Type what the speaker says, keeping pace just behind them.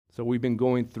So we've been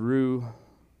going through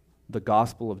the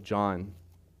Gospel of John.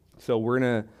 So we're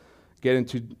going to get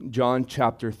into John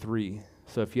chapter 3.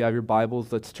 So if you have your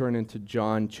Bibles, let's turn into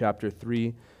John chapter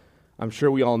 3. I'm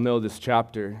sure we all know this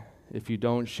chapter. If you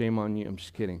don't, shame on you. I'm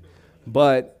just kidding.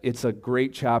 But it's a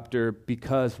great chapter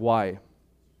because why?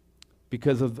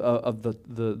 Because of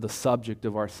the subject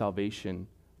of our salvation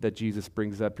that Jesus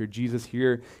brings up here. Jesus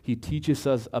here, he teaches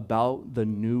us about the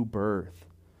new birth.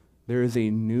 There is a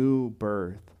new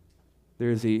birth. There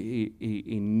is a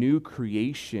new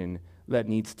creation that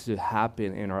needs to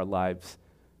happen in our lives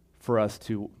for us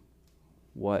to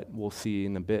what we'll see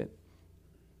in a bit.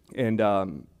 And,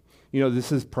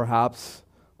 this is perhaps,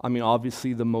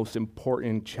 obviously the most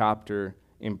important chapter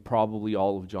in probably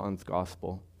all of John's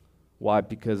gospel. Why?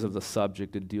 Because of the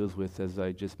subject it deals with, as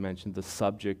I just mentioned, the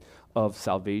subject of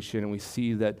salvation. And we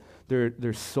see that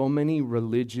there's so many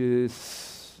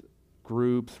religious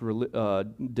groups,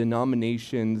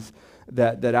 denominations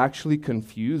that actually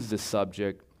confuse this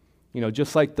subject.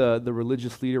 Just like the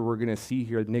religious leader we're going to see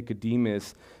here,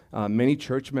 Nicodemus, many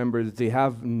church members, they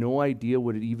have no idea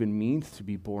what it even means to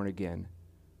be born again.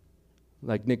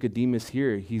 Like Nicodemus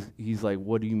here, he's like,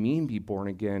 what do you mean be born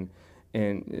again?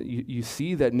 And you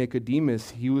see that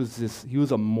Nicodemus, he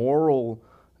was a moral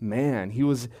man. He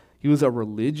was a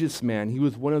religious man. He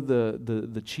was one of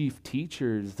the chief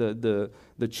teachers, the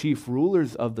chief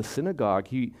rulers of the synagogue,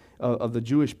 of the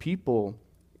Jewish people.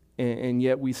 And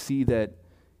yet we see that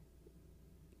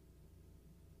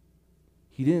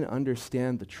he didn't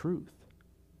understand the truth.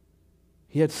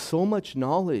 He had so much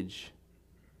knowledge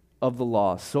of the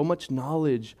law, so much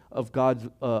knowledge of God's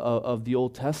of the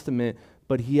Old Testament,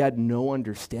 but he had no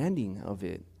understanding of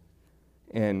it.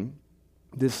 And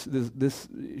this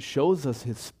shows us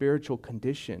his spiritual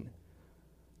condition.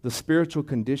 The spiritual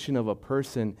condition of a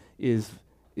person is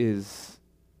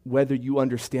whether you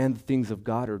understand the things of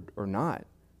God or not.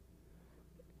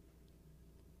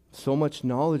 So much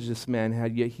knowledge this man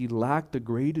had, yet he lacked the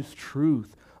greatest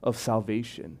truth of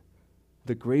salvation.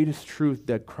 The greatest truth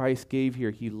that Christ gave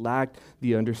here, he lacked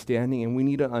the understanding, and we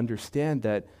need to understand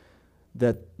that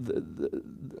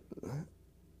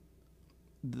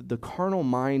the carnal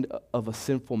mind of a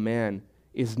sinful man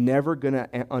is never going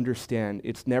to understand,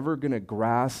 it's never going to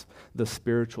grasp the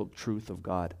spiritual truth of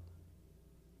God.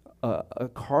 A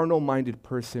carnal-minded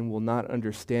person will not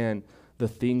understand the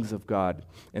things of God.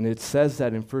 And it says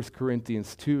that in 1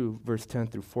 Corinthians 2, verse 10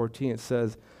 through 14, it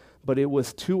says, "But it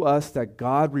was to us that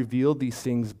God revealed these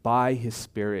things by his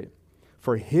Spirit.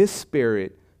 For his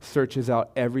Spirit searches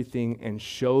out everything and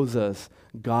shows us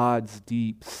God's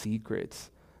deep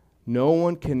secrets. No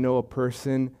one can know a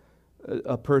person's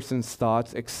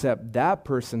thoughts except that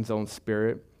person's own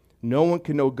spirit. No one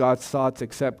can know God's thoughts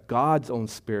except God's own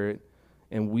Spirit.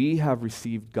 And we have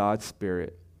received God's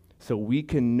Spirit, so we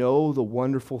can know the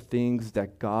wonderful things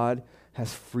that God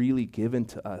has freely given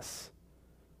to us.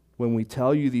 When we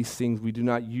tell you these things, we do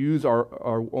not use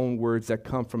our own words that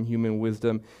come from human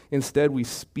wisdom. Instead, we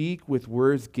speak with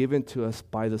words given to us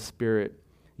by the Spirit,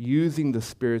 using the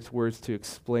Spirit's words to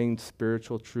explain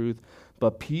spiritual truth.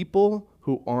 But people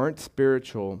who aren't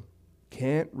spiritual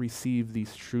can't receive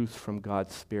these truths from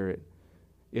God's Spirit.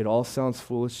 It all sounds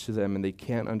foolish to them, and they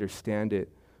can't understand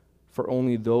it. For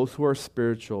only those who are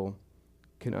spiritual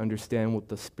can understand what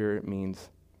the Spirit means."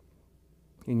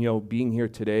 And being here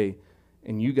today,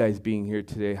 and you guys being here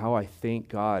today, how I thank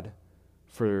God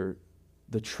for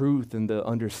the truth and the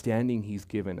understanding he's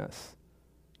given us.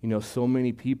 So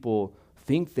many people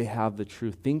think they have the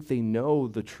truth, think they know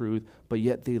the truth, but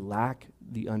yet they lack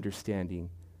the understanding.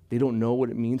 They don't know what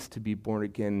it means to be born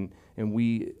again, and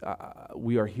we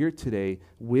are here today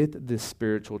with this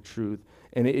spiritual truth.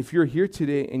 And if you're here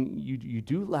today and you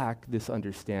do lack this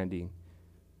understanding,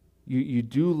 you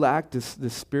do lack this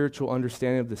spiritual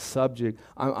understanding of the subject,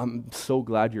 I'm so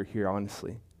glad you're here,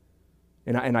 honestly.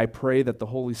 And I pray that the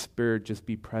Holy Spirit just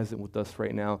be present with us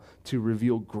right now to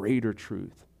reveal greater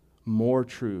truth, more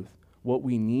truth, what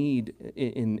we need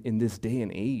in this day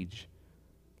and age.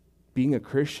 Being a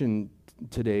Christian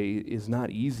today is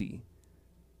not easy.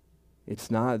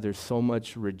 It's not. There's so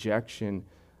much rejection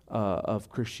of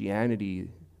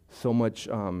Christianity, so much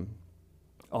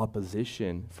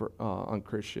opposition on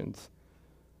Christians.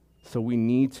 So we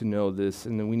need to know this,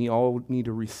 and then we all need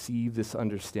to receive this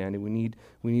understanding.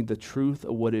 We need the truth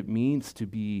of what it means to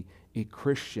be a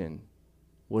Christian.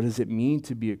 What does it mean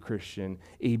to be a Christian?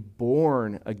 A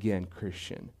born-again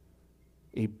Christian.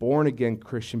 A born-again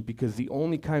Christian, because the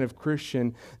only kind of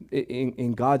Christian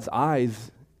in God's eyes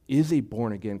is a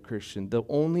born-again Christian. The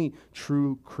only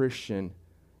true Christian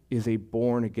is a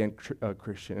born-again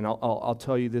Christian. And I'll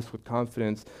tell you this with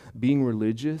confidence. Being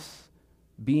religious,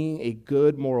 being a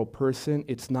good moral person,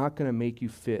 it's not going to make you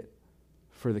fit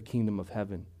for the kingdom of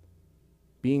heaven.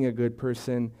 Being a good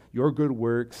person, your good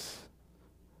works,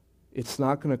 it's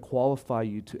not going to qualify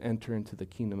you to enter into the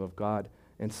kingdom of God.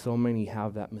 And so many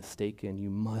have that mistaken. You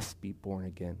must be born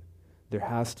again. There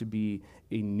has to be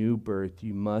a new birth.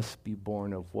 You must be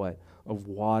born of what? Of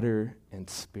water and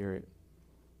spirit.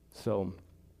 So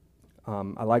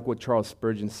I like what Charles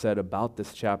Spurgeon said about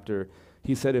this chapter.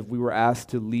 He said if we were asked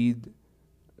to read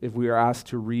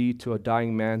to a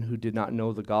dying man who did not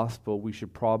know the gospel, we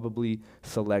should probably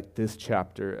select this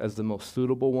chapter as the most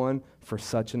suitable one for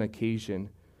such an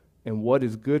occasion. And what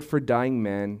is good for dying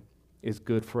men is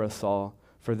good for us all,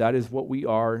 for that is what we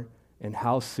are, and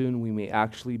how soon we may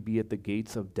actually be at the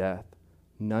gates of death.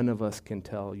 None of us can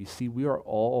tell. You see, we are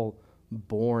all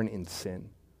born in sin.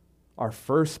 Our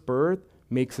first birth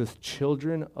makes us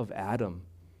children of Adam.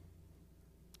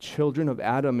 Children of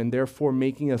Adam, and therefore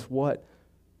making us what?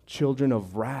 Children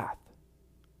of wrath,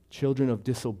 children of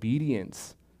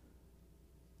disobedience.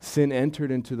 Sin entered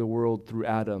into the world through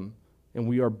Adam, and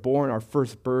we are born, our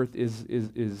first birth is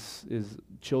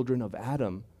children of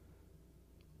Adam.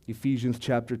 Ephesians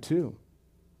chapter 2.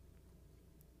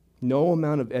 No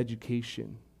amount of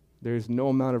education, there is no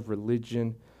amount of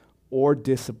religion or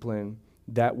discipline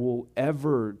that will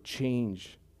ever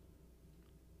change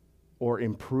or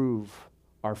improve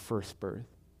our first birth,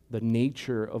 the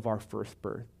nature of our first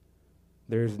birth.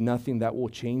 There's nothing that will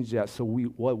change that. So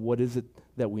what is it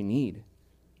that we need?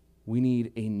 We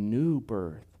need a new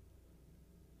birth,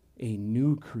 a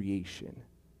new creation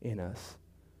in us.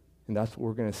 And that's what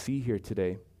we're going to see here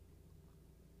today.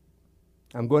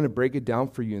 I'm going to break it down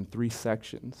for you in 3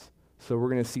 sections. So we're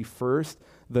going to see first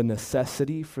the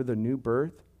necessity for the new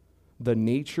birth, the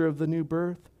nature of the new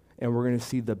birth, and we're going to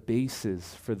see the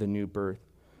basis for the new birth.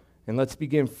 And let's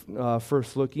begin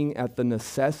first looking at the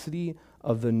necessity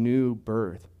of the new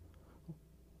birth.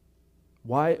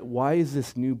 Why is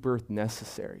this new birth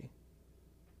necessary?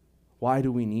 Why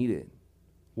do we need it?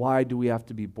 Why do we have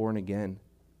to be born again?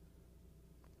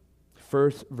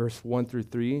 First, verse 1 through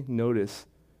 3, notice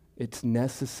it's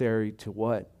necessary to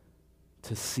what?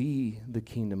 To see the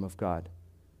kingdom of God.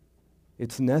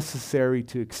 It's necessary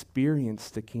to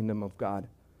experience the kingdom of God.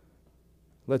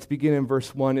 Let's begin in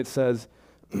verse 1. It says,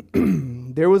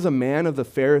 there was a man of the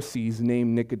Pharisees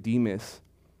named Nicodemus,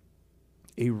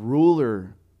 a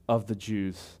ruler of the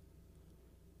Jews.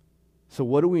 So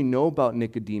what do we know about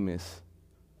Nicodemus?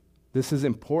 This is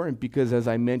important because, as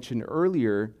I mentioned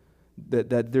earlier,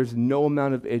 that there's no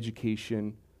amount of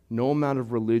education, no amount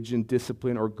of religion,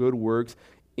 discipline, or good works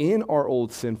in our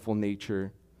old sinful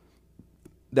nature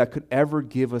that could ever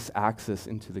give us access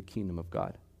into the kingdom of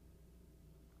God.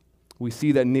 We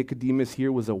see that Nicodemus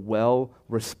here was a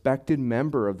well-respected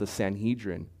member of the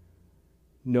Sanhedrin.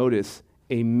 Notice,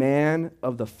 a man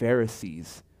of the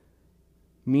Pharisees,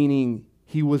 meaning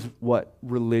he was what?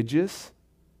 Religious,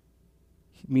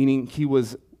 meaning he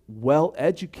was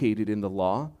well-educated in the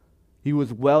law. He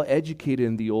was well-educated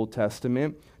in the Old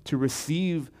Testament. To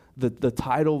receive the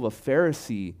title of a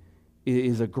Pharisee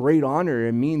is a great honor.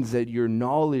 It means that your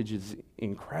knowledge is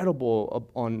incredible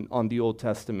on the Old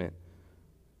Testament.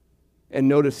 And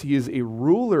notice he is a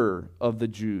ruler of the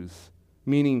Jews,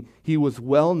 meaning he was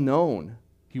well known,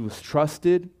 he was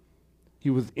trusted, he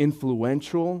was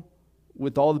influential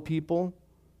with all the people.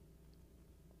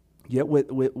 Yet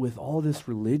with all this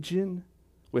religion,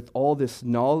 with all this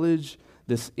knowledge,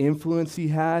 this influence he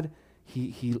had,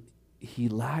 he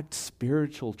lacked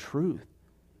spiritual truth.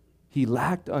 He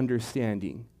lacked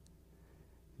understanding.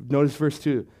 Notice verse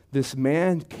 2. This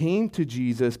man came to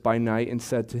Jesus by night and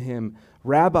said to him,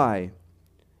 Rabbi,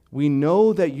 we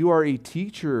know that you are a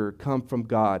teacher come from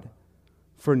God,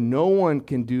 for no one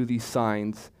can do these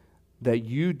signs that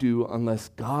you do unless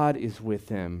God is with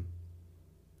him.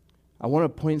 I want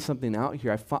to point something out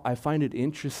here. I find it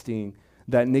interesting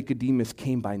that Nicodemus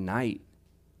came by night.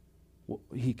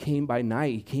 He came by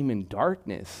night. He came in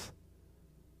darkness.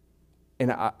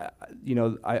 And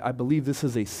I believe this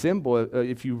is a symbol.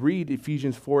 If you read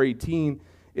Ephesians 4:18,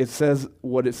 it says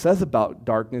what it says about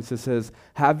darkness. It says,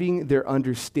 having their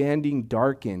understanding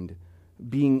darkened,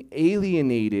 being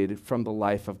alienated from the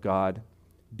life of God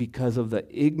because of the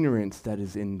ignorance that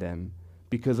is in them,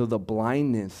 because of the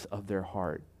blindness of their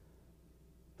heart.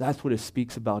 That's what it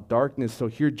speaks about darkness. So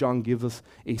here John gives us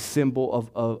a symbol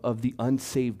of the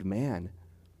unsaved man,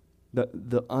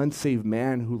 the unsaved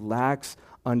man who lacks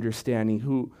understanding,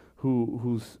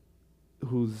 who's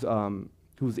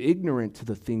ignorant to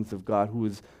the things of God, who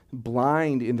is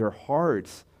blind in their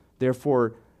hearts.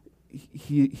 Therefore,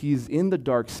 he's in the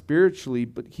dark spiritually,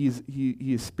 but he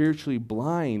is spiritually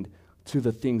blind to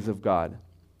the things of God.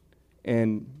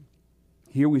 And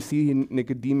here we see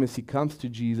Nicodemus, he comes to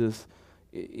Jesus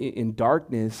in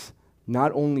darkness,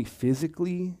 not only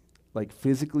physically, like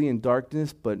physically in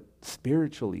darkness, but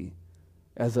spiritually,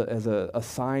 as a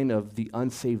sign of the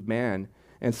unsaved man.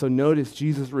 And so notice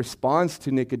Jesus responds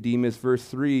to Nicodemus, verse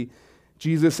 3.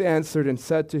 Jesus answered and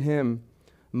said to him,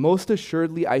 most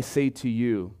assuredly I say to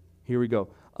you, here we go,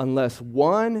 unless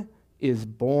one is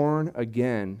born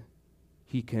again,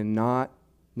 he cannot,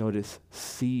 notice,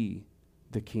 see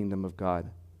the kingdom of God.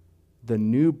 The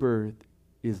new birth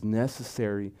is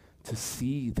necessary to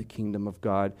see the kingdom of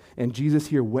God. And Jesus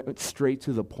here went straight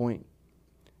to the point.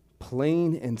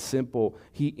 Plain and simple.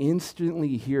 He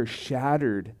instantly here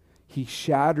shattered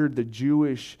the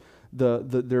Jewish,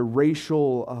 their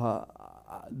racial,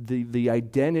 the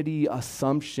identity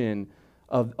assumption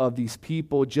of these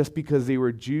people just because they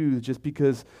were Jews, just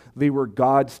because they were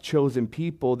God's chosen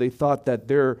people. They thought that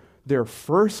their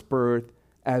first birth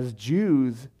as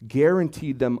Jews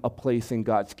guaranteed them a place in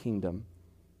God's kingdom.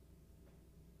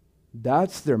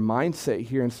 That's their mindset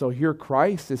here. And so here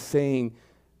Christ is saying,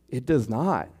 it does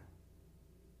not.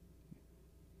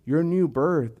 Your new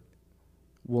birth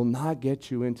will not get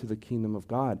you into the kingdom of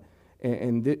God.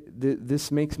 And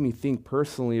this makes me think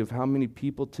personally of how many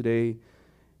people today,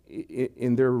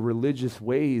 in their religious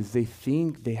ways, they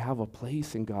think they have a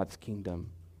place in God's kingdom.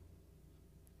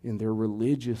 In their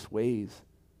religious ways,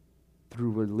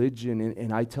 through religion.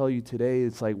 And I tell you today,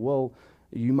 it's like, well,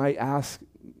 you might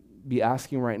be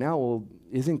asking right now, well,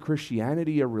 isn't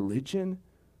Christianity a religion?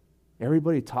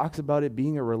 Everybody talks about it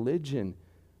being a religion.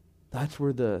 That's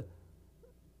where the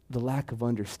lack of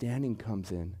understanding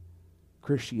comes in.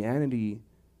 Christianity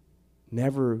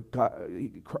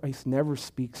Christ never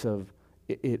speaks of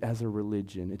it as a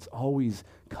religion. It's always,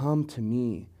 come to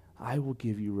me, I will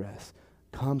give you rest.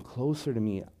 Come closer to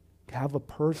me, have a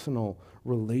personal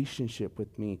relationship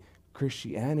with me.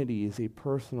 Christianity is a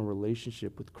personal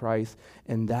relationship with Christ,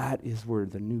 and that is where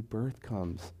the new birth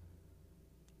comes.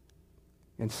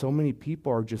 And so many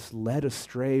people are just led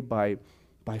astray by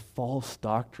false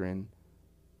doctrine,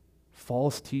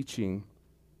 false teaching,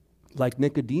 like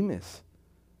Nicodemus.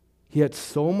 He had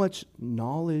so much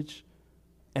knowledge,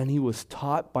 and he was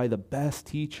taught by the best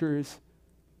teachers,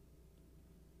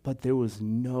 but there was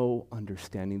no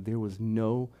understanding. There was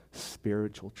no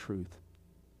spiritual truth.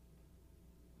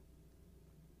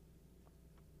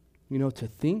 You know, to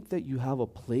think that you have a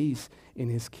place in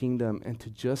his kingdom and to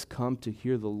just come to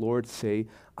hear the Lord say,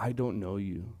 I don't know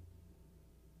you.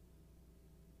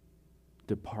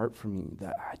 Depart from me.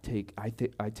 That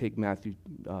I take Matthew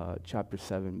chapter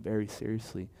 7 very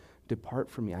seriously. Depart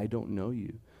from me. I don't know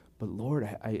you. But Lord,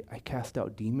 I cast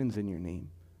out demons in your name.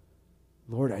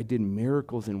 Lord, I did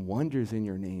miracles and wonders in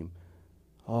your name.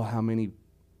 Oh, how many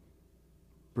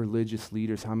religious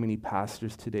leaders, how many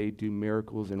pastors today do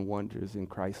miracles and wonders in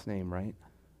Christ's name, right?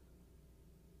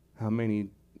 How many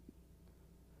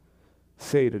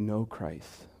say to know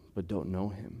Christ but don't know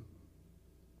him?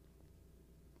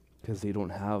 Because they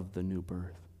don't have the new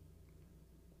birth.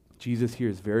 Jesus here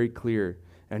is very clear,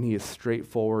 and he is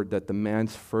straightforward that the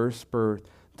man's first birth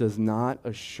does not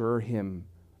assure him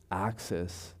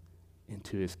access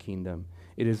into his kingdom.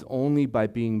 It is only by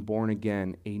being born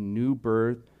again, a new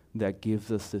birth, that gives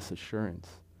us this assurance.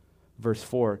 Verse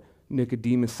 4,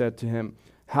 Nicodemus said to him,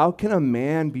 how can a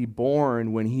man be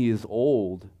born when he is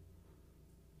old?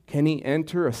 Can he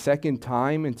enter a second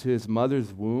time into his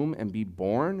mother's womb and be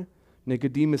born?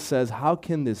 Nicodemus says, how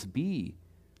can this be?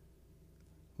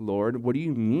 Lord, what do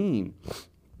you mean?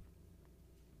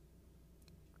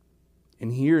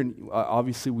 And here,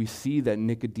 obviously, we see that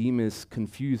Nicodemus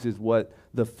confuses what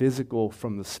the physical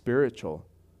from the spiritual,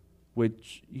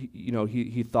 which, you know,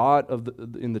 he thought of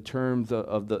in the terms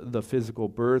of the physical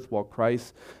birth, while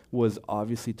Christ was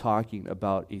obviously talking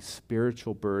about a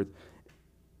spiritual birth,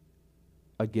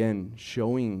 again,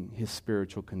 showing his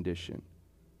spiritual condition.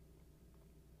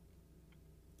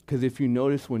 Because if you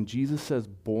notice, when Jesus says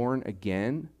born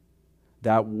again,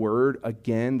 that word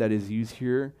again that is used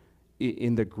here,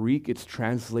 in the Greek, it's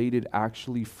translated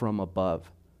actually from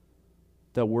above.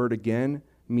 That word again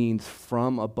means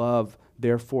from above,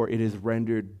 therefore it is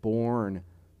rendered born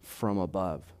from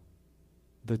above.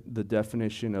 The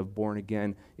definition of born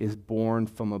again is born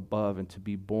from above, and to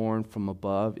be born from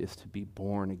above is to be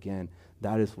born again.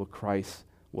 That is what Christ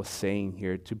was saying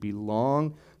here. To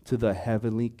belong to the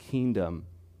heavenly kingdom,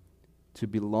 to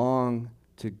belong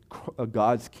to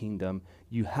God's kingdom,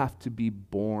 you have to be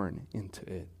born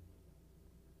into it.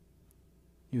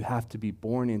 You have to be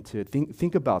born into it.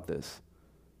 Think about this.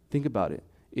 Think about it.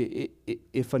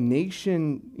 If a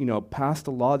nation, passed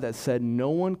a law that said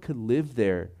no one could live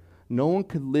there, No one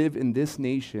could live in this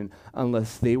nation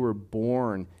unless they were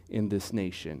born in this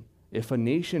nation. If a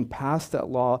nation passed that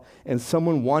law and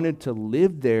someone wanted to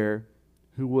live there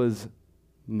who was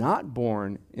not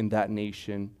born in that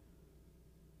nation,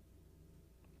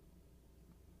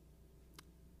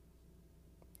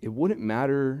 it wouldn't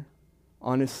matter,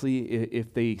 honestly,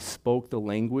 if they spoke the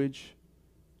language.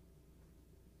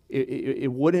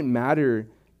 It wouldn't matter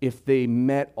if they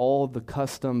met all the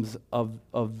customs of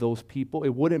those people. It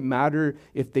wouldn't matter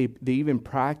if they even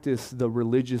practiced the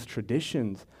religious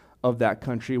traditions of that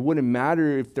country. It wouldn't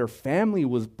matter if their family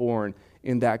was born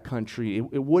in that country.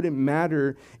 It wouldn't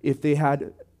matter if they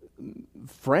had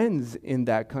friends in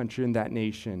that country, in that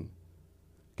nation.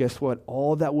 Guess what?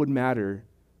 All that would matter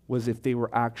was if they were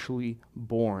actually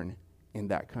born in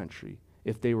that country,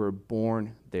 if they were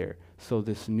born there. So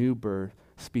this new birth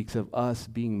speaks of us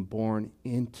being born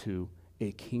into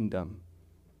a kingdom,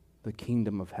 the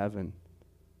kingdom of heaven.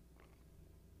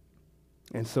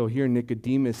 And so here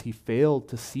Nicodemus, he failed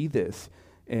to see this,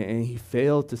 and he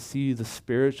failed to see the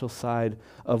spiritual side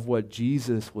of what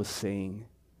Jesus was saying.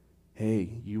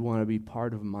 Hey, you want to be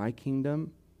part of my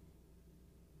kingdom?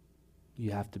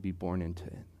 You have to be born into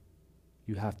it.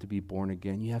 You have to be born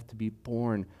again. You have to be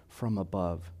born from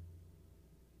above.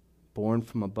 Born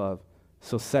from above.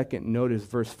 So second, notice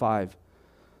verse 5.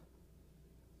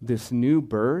 This new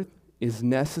birth is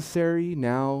necessary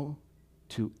now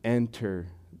to enter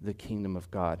the kingdom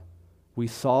of God. We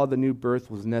saw the new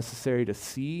birth was necessary to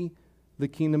see the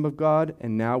kingdom of God,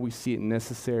 and now we see it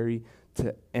necessary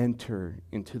to enter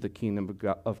into the kingdom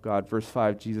of God. Verse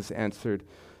 5, Jesus answered,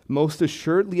 most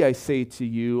assuredly I say to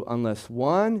you, unless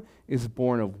one is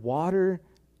born of water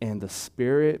and the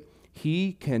Spirit,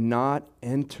 he cannot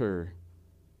enter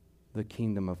the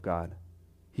kingdom of God.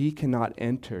 He cannot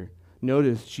enter.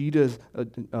 Notice Jesus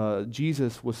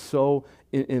was so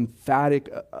emphatic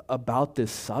about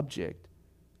this subject.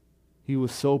 He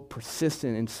was so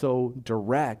persistent and so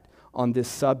direct on this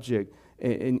subject.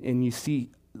 And you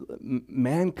see,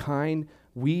 mankind,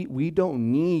 we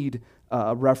don't need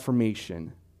a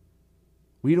reformation.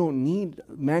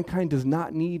 Mankind does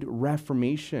not need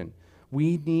reformation.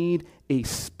 We need a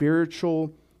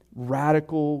spiritual,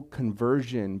 radical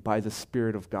conversion by the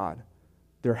Spirit of God.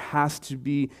 There has to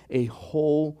be a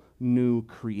whole new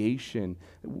creation.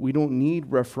 We don't need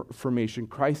reformation.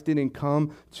 Christ didn't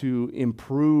come to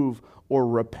improve or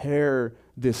repair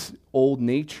this old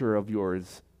nature of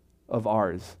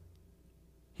ours.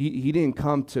 He didn't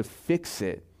come to fix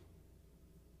it.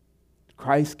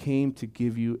 Christ came to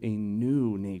give you a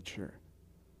new nature,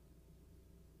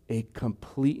 a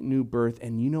complete new birth.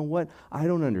 And you know what? I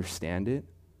don't understand it.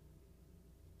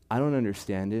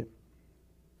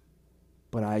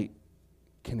 But I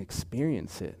can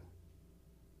experience it.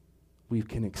 We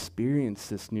can experience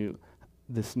this new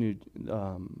birth,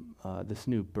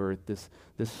 this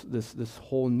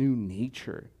whole new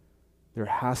nature. It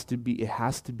has to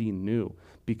be new,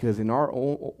 because in our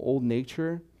old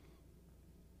nature,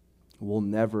 we'll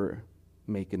never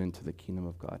make it into the kingdom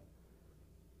of God.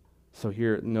 So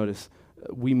here, notice,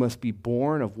 we must be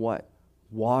born of what?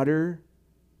 Water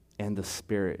and the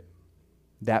Spirit.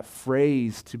 That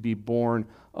phrase, to be born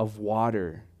of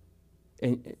water.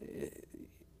 And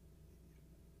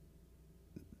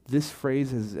this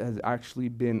phrase has actually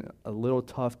been a little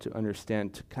tough to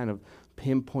understand, to kind of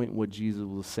pinpoint what Jesus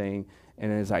was saying.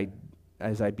 And as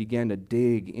I began to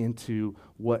dig into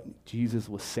what Jesus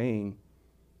was saying,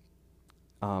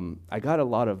 I got a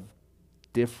lot of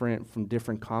from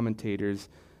different commentators.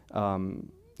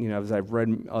 As I've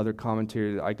read other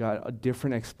commentators, I got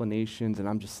different explanations, and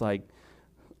I'm just like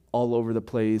all over the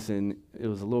place, and it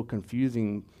was a little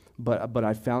confusing, but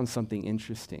I found something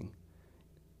interesting.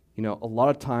 A lot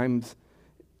of times,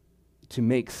 to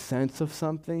make sense of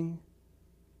something,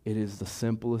 it is the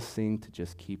simplest thing to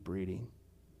just keep reading.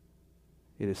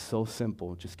 It is so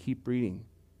simple. Just keep reading.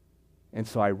 And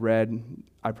so I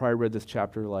probably read this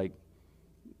chapter, like,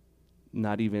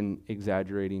 not even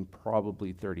exaggerating,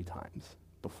 probably 30 times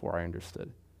before I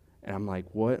understood. And I'm like,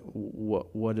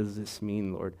 what does this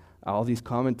mean, Lord? All these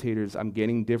commentators, I'm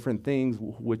getting different things.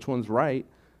 Which one's right?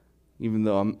 Even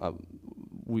though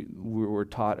we were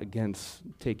taught against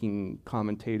taking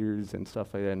commentators and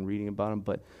stuff like that and reading about them.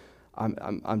 But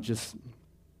I'm just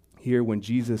here when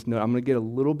Jesus. No, I'm going to get a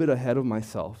little bit ahead of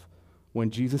myself. When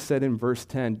Jesus said in verse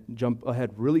 10, jump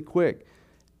ahead really quick.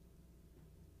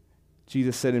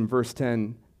 Jesus said in verse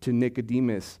 10 to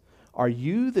Nicodemus, "Are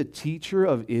you the teacher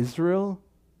of Israel,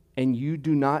 and you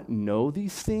do not know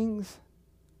these things?"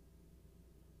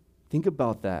 Think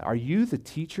about that. Are you the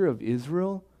teacher of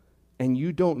Israel, and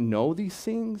you don't know these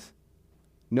things?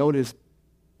 Notice,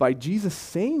 by Jesus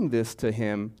saying this to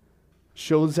him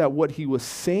shows that what he was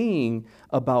saying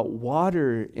about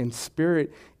water and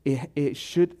spirit, it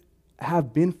should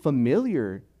have been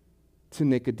familiar to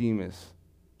Nicodemus,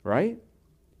 right?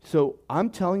 So I'm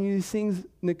telling you these things,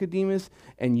 Nicodemus,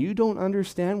 and you don't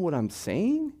understand what I'm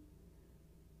saying?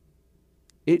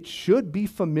 It should be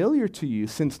familiar to you,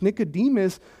 since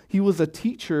Nicodemus, he was a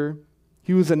teacher,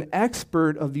 he was an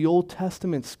expert of the Old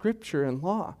Testament scripture and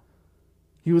law.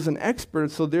 He was an expert,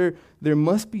 so there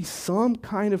must be some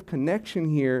kind of connection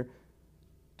here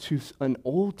to an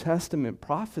Old Testament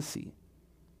prophecy.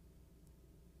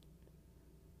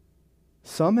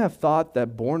 Some have thought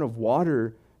that born of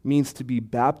water means to be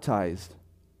baptized,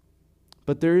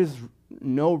 but there is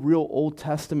no real Old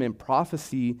Testament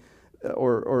prophecy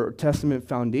or Testament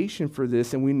foundation for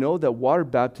this, and we know that water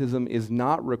baptism is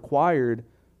not required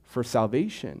for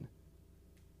salvation,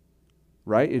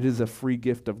 right? It is a free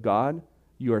gift of God.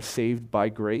 You are saved by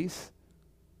grace.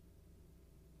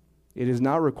 It is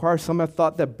not required. Some have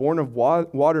thought that born of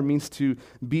water means to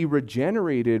be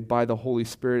regenerated by the Holy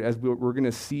Spirit, as we're going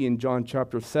to see in John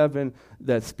chapter 7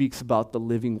 that speaks about the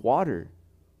living water.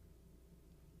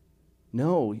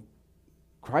 No,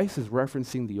 Christ is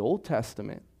referencing the Old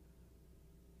Testament.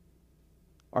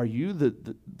 Are you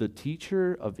the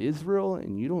teacher of Israel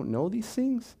and you don't know these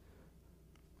things?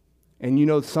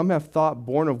 And some have thought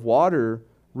born of water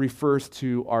refers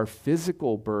to our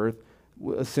physical birth,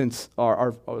 since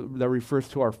that refers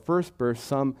to our first birth.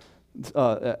 Some,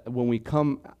 when we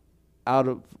come out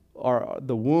of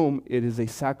the womb, it is a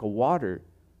sack of water.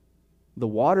 The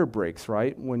water breaks,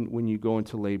 right, when you go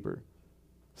into labor.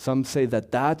 Some say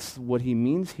that that's what he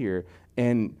means here.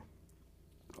 And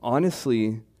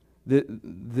honestly,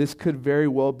 this could very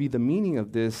well be the meaning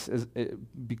of this,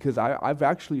 because I've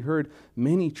actually heard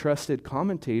many trusted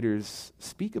commentators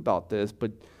speak about this,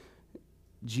 but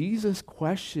Jesus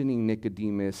questioning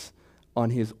Nicodemus on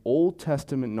his Old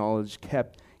Testament knowledge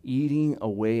kept eating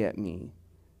away at me.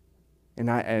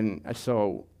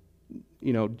 So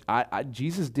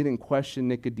Jesus didn't question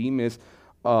Nicodemus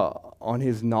on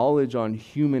his knowledge on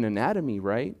human anatomy,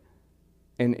 right?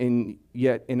 And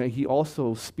yet he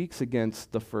also speaks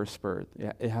against the first birth.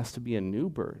 It has to be a new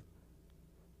birth.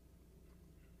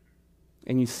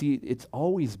 And you see, it's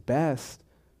always best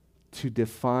to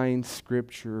define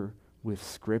Scripture with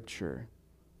Scripture.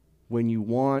 When you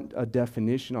want a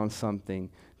definition on something,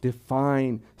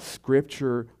 define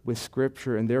Scripture with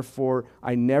Scripture. And therefore,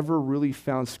 I never really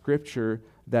found Scripture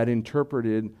that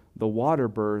interpreted the water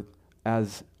birth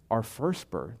as our first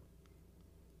birth.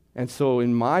 And so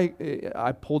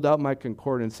I pulled out my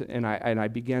concordance and I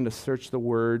began to search the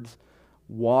words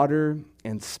water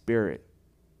and spirit.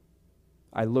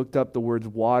 I looked up the words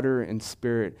water and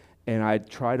spirit, and I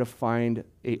tried to find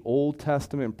an Old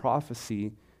Testament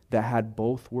prophecy that had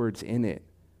both words in it,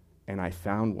 and I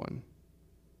found one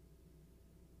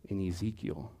in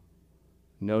Ezekiel.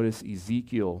 Notice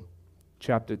Ezekiel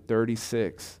chapter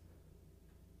 36.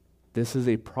 This is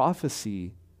a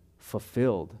prophecy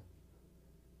fulfilled.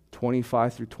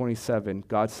 25 through 27,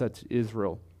 God said to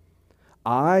Israel,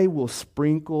 I will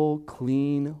sprinkle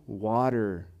clean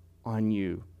water on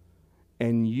you,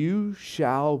 and you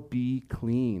shall be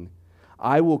clean.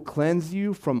 I will cleanse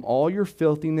you from all your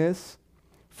filthiness,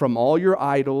 from all your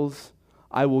idols.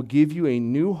 I will give you a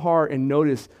new heart, and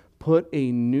notice, put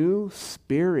a new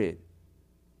spirit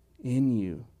in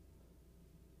you.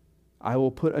 I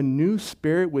will put a new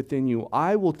spirit within you.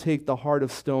 I will take the heart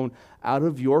of stone out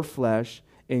of your flesh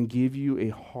and give you a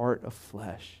heart of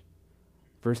flesh.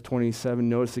 Verse 27,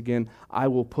 notice again, I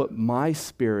will put my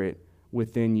spirit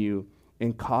within you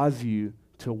and cause you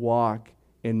to walk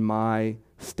in my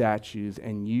statutes,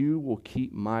 and you will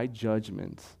keep my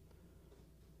judgments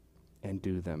and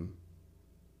do them.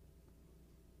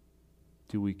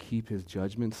 Do we keep his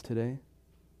judgments today?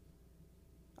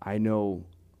 I know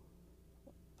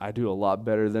I do a lot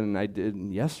better than I did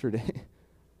yesterday.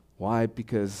 Why?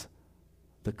 Because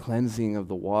the cleansing of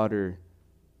the water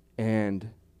and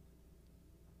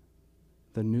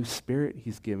the new spirit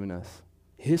he's given us,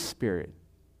 his spirit.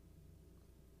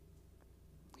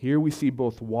 Here we see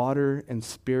both water and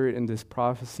spirit in this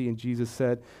prophecy, and Jesus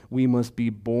said we must be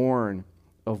born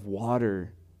of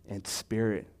water and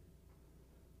spirit.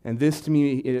 And this, to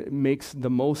me, it makes the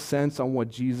most sense on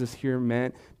what Jesus here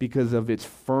meant because of its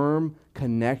firm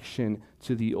connection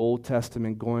to the Old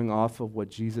Testament, going off of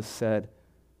what Jesus said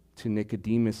to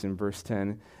Nicodemus in verse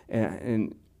 10.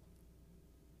 And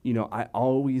I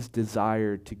always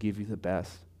desired to give you the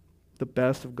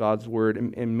best of God's word.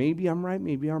 And maybe I'm right,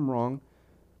 maybe I'm wrong,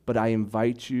 but I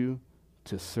invite you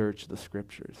to search the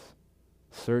Scriptures.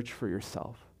 Search for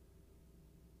yourself.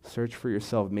 Search for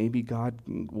yourself. Maybe God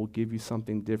will give you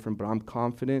something different, but I'm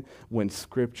confident when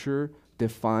Scripture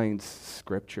defines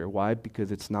Scripture. Why?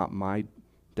 Because it's not my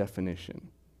definition.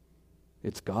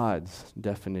 It's God's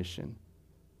definition.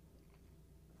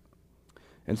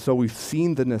 And so we've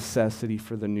seen the necessity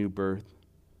for the new birth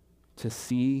to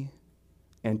see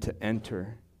and to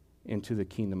enter into the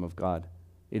kingdom of God.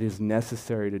 It is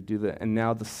necessary to do that. And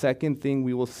now the second thing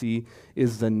we will see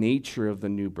is the nature of the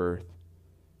new birth.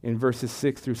 In verses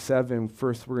 6 through 7,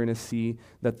 first we're going to see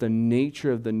that the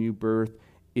nature of the new birth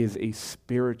is a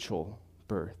spiritual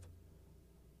birth.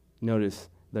 Notice,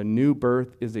 the new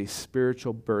birth is a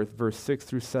spiritual birth. Verse 6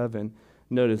 through 7,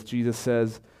 notice Jesus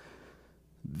says,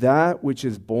 "That which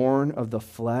is born of the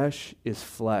flesh is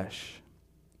flesh,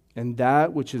 and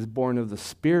that which is born of the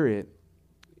Spirit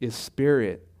is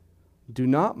spirit. Do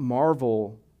not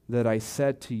marvel that I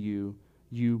said to you,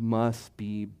 you must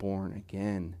be born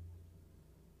again."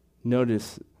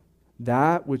 Notice,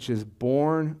 that which is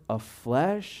born of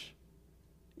flesh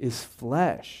is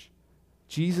flesh.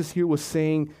 Jesus here was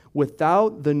saying,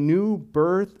 without the new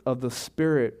birth of the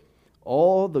Spirit,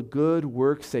 all the good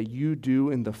works that you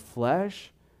do in the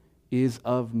flesh is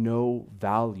of no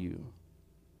value.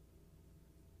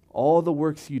 All the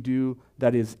works you do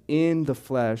that is in the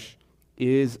flesh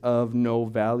is of no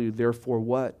value. Therefore,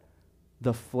 what?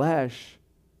 The flesh,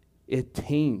 it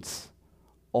taints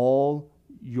all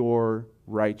your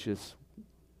righteous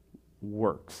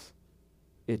works.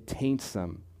 It taints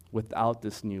them without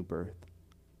this new birth.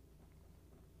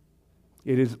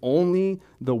 It is only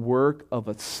the work of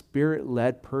a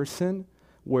Spirit-led person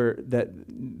where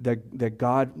that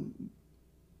God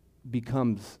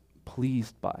becomes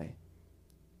pleased by.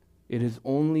 It is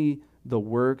only the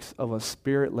works of a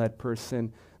Spirit-led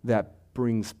person that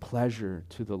brings pleasure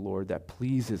to the Lord, that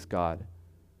pleases God.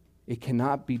 It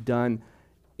cannot be done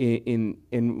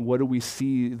in what do we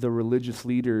see the religious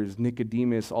leaders,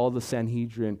 Nicodemus, all the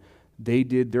Sanhedrin, they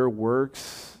did their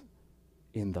works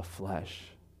in the flesh.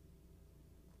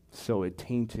 So it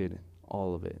tainted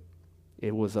all of it.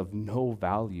 It was of no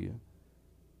value.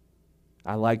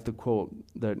 I like the quote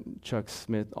that Chuck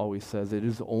Smith always says, "It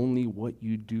is only what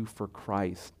you do for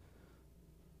Christ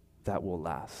that will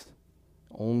last."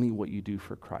 Only what you do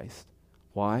for Christ.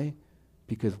 Why?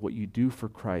 Because what you do for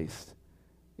Christ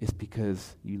is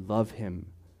because you love him.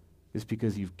 It's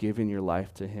because you've given your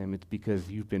life to him. It's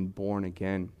because you've been born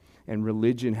again. And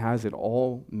religion has it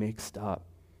all mixed up.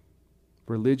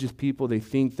 Religious people, they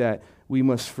think that we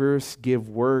must first give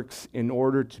works in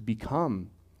order to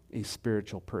become a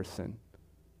spiritual person.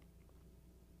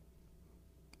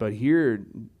 But here,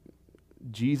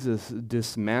 Jesus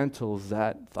dismantles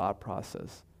that thought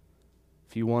process.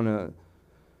 If you want to,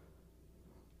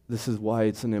 this is why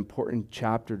it's an important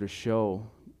chapter to show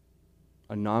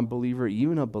a non-believer,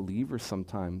 even a believer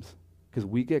sometimes, because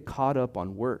we get caught up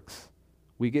on works.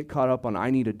 We get caught up on, I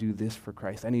need to do this for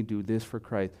Christ. I need to do this for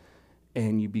Christ.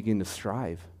 And you begin to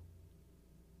strive.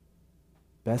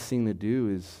 Best thing to do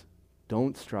is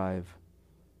don't strive.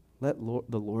 Let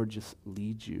the Lord just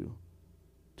lead you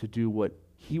to do what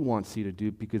he wants you to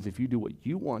do, because if you do what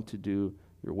you want to do,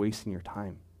 you're wasting your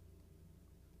time.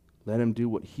 Let him do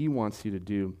what he wants you to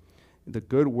do. The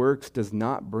good works does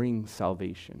not bring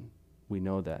salvation. We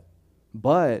know that.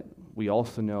 But we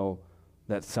also know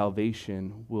that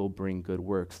salvation will bring good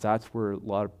works. That's where a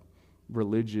lot of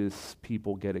religious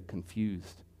people get it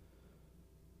confused.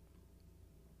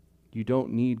 You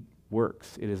don't need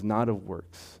works. It is not of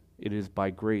works. It is by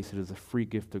grace. It is a free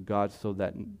gift of God so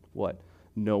that, what?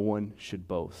 No one should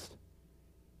boast.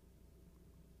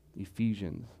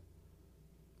 Ephesians.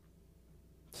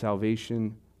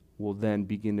 Salvation will then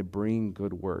begin to bring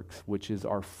good works, which is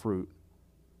our fruit.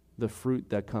 The fruit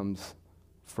that comes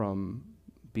from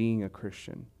being a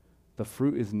Christian. The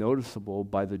fruit is noticeable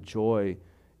by the joy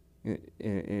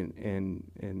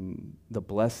and the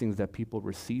blessings that people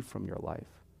receive from your life.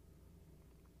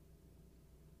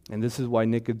 And this is why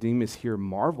Nicodemus here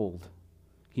marveled.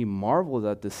 He marveled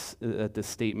at this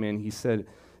statement. He said,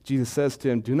 Jesus says to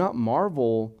him, "Do not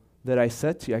marvel that I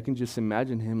said to you." I can just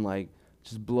imagine him like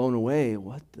just blown away.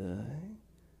 What the heck?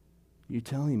 You're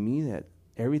telling me that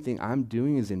everything I'm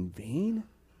doing is in vain?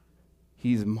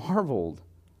 He's marveled.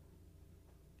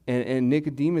 And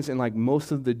Nicodemus and like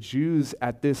most of the Jews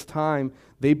at this time,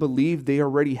 they believed they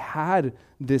already had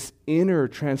this inner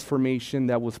transformation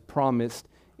that was promised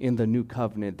in the new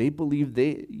covenant. They believed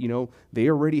they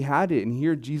already had it. And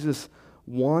here Jesus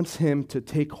wants him to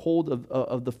take hold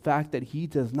of the fact that he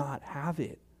does not have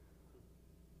it.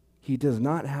 He does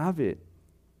not have it.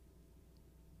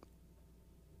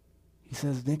 He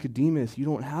says, "Nicodemus, you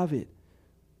don't have it.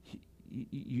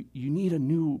 You need a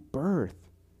new birth.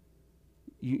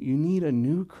 You need a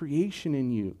new creation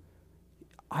in you.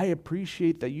 I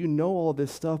appreciate that you know all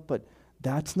this stuff, but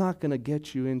that's not going to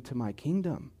get you into my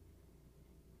kingdom.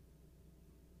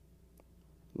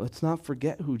 Let's not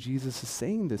forget who Jesus is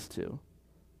saying this to.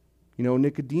 You know,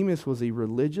 Nicodemus was a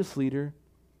religious leader,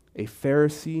 a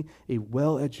Pharisee, a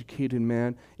well-educated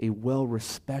man, a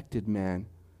well-respected man.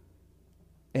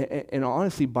 And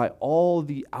honestly, by all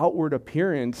the outward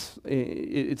appearance,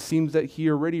 it seems that he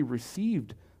already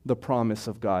received the promise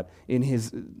of God.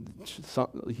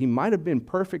 He might have been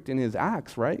perfect in his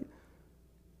acts, right?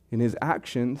 In his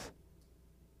actions.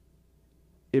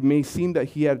 It may seem that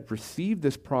he had received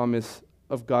this promise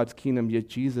of God's kingdom, yet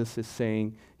Jesus is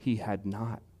saying he had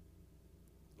not.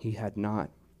 He had not.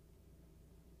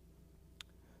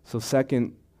 So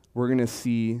second, we're going to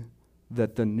see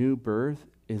that the new birth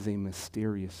is a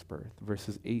mysterious birth.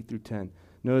 Verses 8 through 10.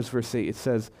 Notice verse 8, it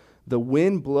says, the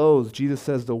wind blows, Jesus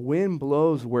says, the wind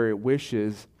blows where it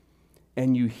wishes,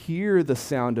 and you hear the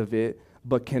sound of it,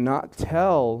 but cannot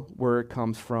tell where it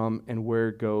comes from and where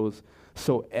it goes.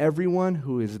 So everyone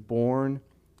who is born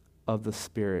of the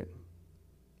Spirit,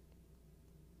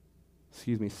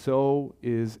 so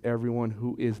is everyone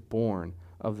who is born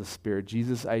of the Spirit.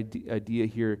 Jesus' idea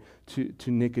here to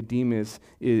Nicodemus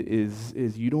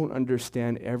is you don't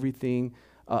understand everything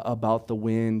about the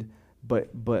wind, but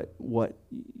what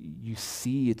you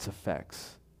see its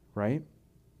effects, right?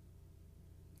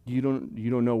 You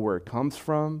don't know where it comes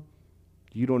from.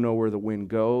 You don't know where the wind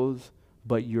goes,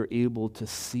 but you're able to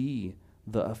see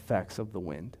the effects of the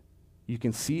wind. You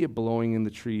can see it blowing in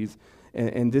the trees,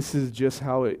 and this is just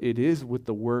how it is with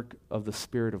the work of the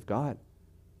Spirit of God.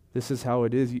 This is how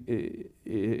it is.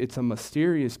 It's a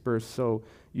mysterious birth, so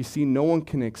you see, no one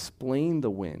can explain the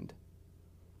wind.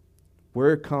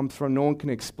 Where it comes from, no one can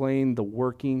explain the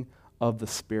working of the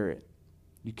Spirit.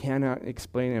 You cannot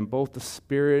explain it, and both the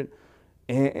Spirit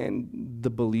and the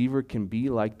believer can be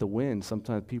like the wind.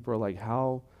 Sometimes people are like,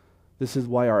 how? This is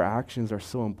why our actions are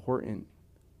so important.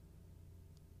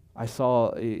 I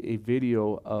saw a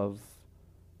video of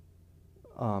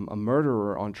a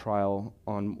murderer on trial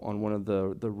on one of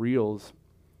the reels.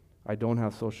 I don't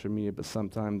have social media, but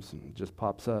sometimes it just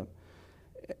pops up.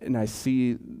 And I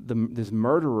see this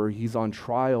murderer, he's on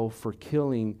trial for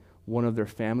killing one of their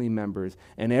family members.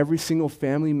 And every single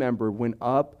family member went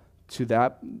up to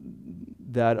that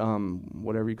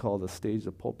whatever you call the stage,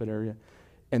 the pulpit area,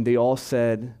 and they all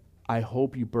said, I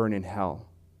hope you burn in hell.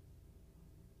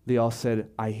 They all said,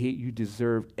 I hate you,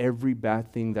 deserve every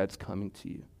bad thing that's coming to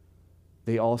you.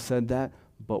 They all said that,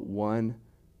 but one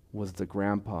was the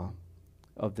grandpa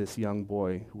of this young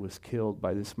boy who was killed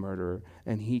by this murderer.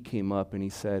 And he came up and he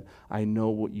said, I know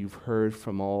what you've heard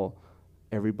from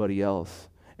everybody else,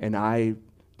 and I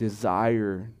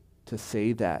desire to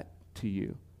say that to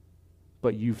you.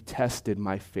 But you've tested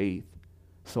my faith,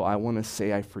 so I want to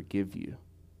say I forgive you.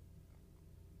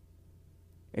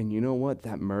 And you know what?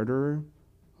 That murderer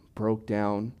broke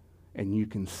down, and you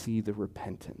can see the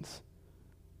repentance.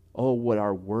 Oh, what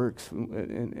our works,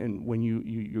 and when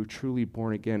you're truly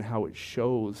born again, how it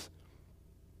shows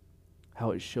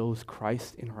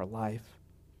Christ in our life.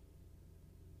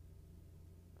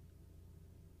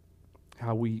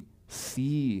 How we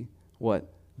see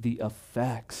the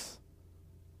effects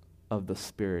of the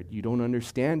Spirit. You don't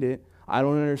understand it. I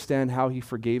don't understand how he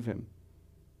forgave him.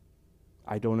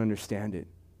 I don't understand it.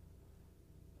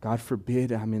 God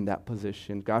forbid I'm in that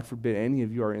position. God forbid any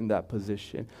of you are in that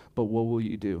position. But what will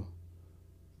you do?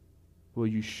 Will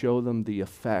you show them the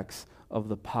effects of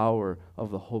the power of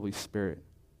the Holy Spirit?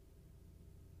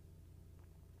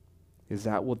 Is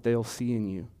that what they'll see in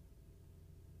you?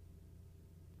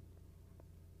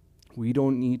 We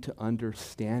don't need to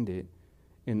understand it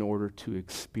in order to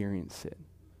experience it.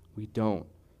 We don't.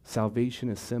 Salvation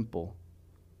is simple.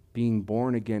 Being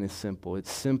born again is simple.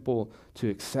 It's simple to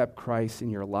accept Christ in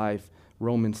your life.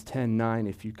 Romans 10:9,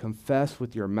 if you confess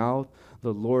with your mouth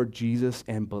the Lord Jesus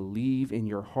and believe in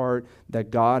your heart that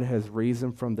God has raised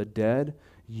him from the dead,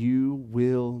 you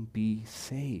will be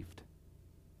saved.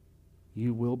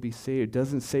 You will be saved. It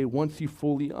doesn't say once you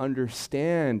fully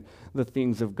understand the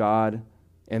things of God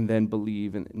and then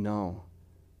believe. No.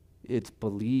 It's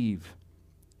believe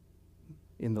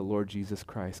in the Lord Jesus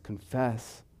Christ.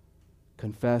 Confess.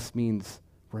 Confess means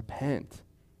repent.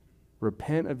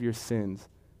 Repent of your sins.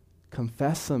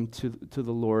 Confess them to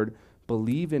the Lord.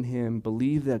 Believe in him.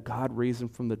 Believe that God raised him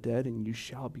from the dead, and you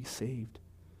shall be saved.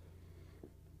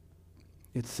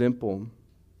 It's simple.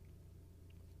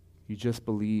 You just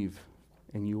believe,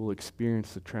 and you will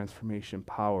experience the transformation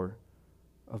power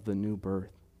of the new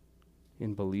birth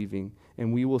in believing.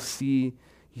 And we will see,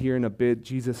 here in a bit,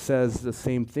 Jesus says the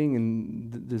same thing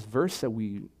in this verse that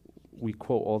we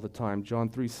quote all the time, John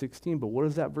 3:16. But what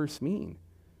does that verse mean?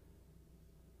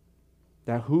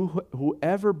 That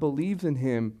whoever believes in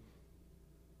him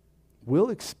will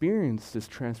experience this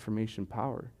transformation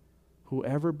power.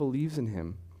 Whoever believes in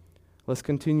him. Let's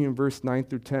continue in verse 9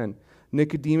 through 10.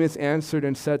 Nicodemus answered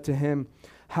and said to him,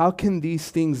 "How can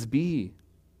these things be?"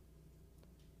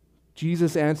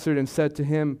 Jesus answered and said to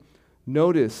him,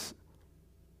 notice,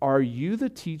 "Are you the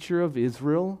teacher of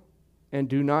Israel and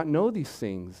do not know these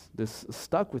things?" This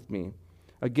stuck with me.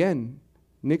 Again,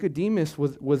 Nicodemus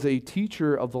was a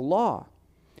teacher of the law.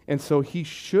 And so he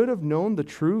should have known the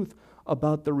truth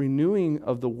about the renewing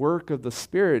of the work of the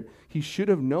Spirit. He should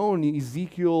have known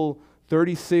Ezekiel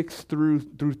 36 through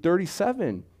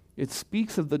 37. It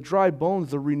speaks of the dry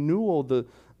bones, the renewal, the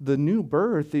new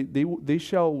birth. They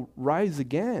shall rise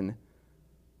again.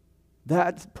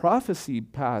 That prophecy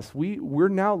passed. We're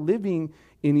now living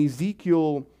in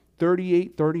Ezekiel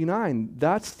 38, 39.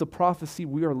 That's the prophecy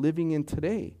we are living in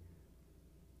today.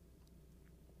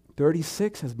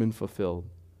 36 has been fulfilled.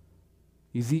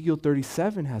 Ezekiel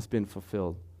 37 has been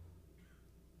fulfilled.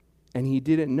 And he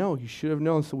didn't know. He should have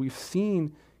known. So we've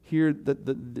seen here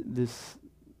this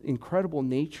incredible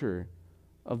nature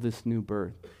of this new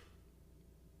birth.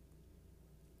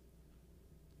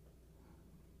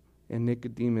 And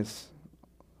Nicodemus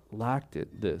lacked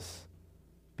this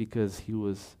because he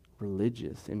was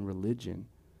religious in religion.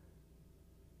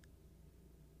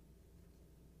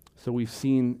 So we've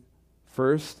seen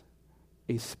first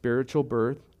a spiritual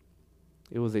birth.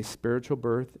 It was a spiritual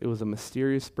birth. It was a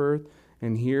mysterious birth.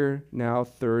 And here now,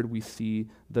 third, we see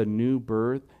the new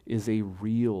birth is a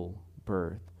real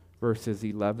birth. Verses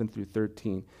 11 through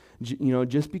 13.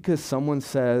 Just because someone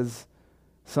says,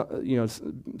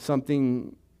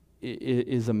 something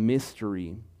is a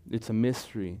mystery, it's a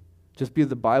mystery. Just because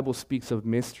the Bible speaks of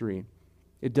mystery,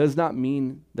 it does not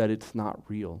mean that it's not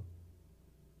real.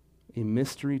 A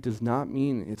mystery does not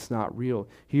mean it's not real.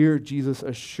 Here, Jesus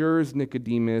assures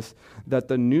Nicodemus that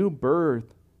the new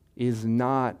birth is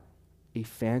not a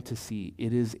fantasy,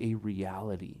 it is a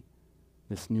reality.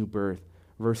 This new birth.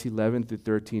 Verse 11 through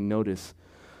 13, notice.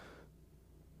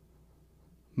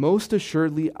 "Most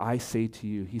assuredly I say to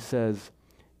you," he says,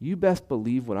 you best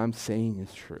believe what I'm saying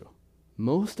is true.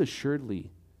 Most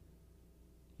assuredly.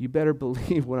 You better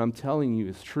believe what I'm telling you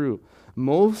is true.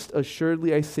 Most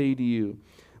assuredly I say to you,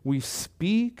 we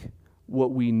speak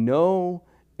what we know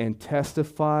and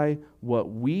testify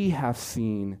what we have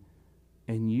seen,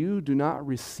 and you do not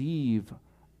receive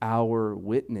our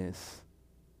witness.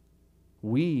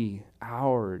 We,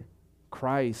 our,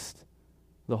 Christ,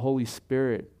 the Holy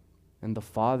Spirit, and the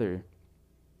Father,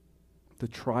 the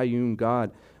triune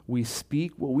God, we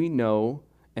speak what we know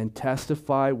and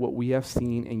testify what we have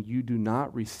seen, and you do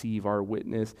not receive our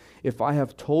witness. If I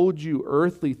have told you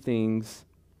earthly things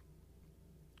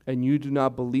and you do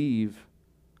not believe,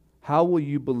 how will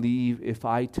you believe if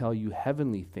I tell you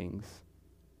heavenly things?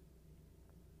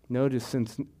 Notice,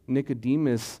 since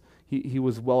Nicodemus, he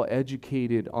was well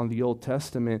educated on the Old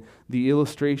Testament, the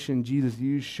illustration Jesus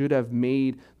used should have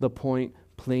made the point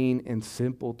plain and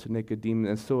simple to Nicodemus.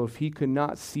 And so if he could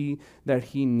not see that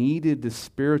he needed the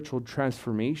spiritual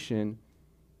transformation,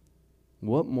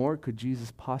 what more could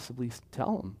Jesus possibly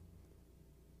tell him?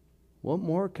 What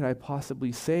more could I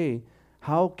possibly say?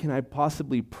 How can I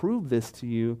possibly prove this to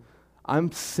you?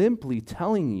 I'm simply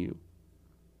telling you.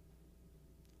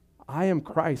 I am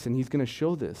Christ, and he's going to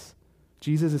show this.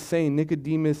 Jesus is saying,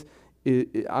 Nicodemus,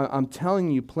 I'm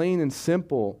telling you plain and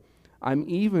simple, I'm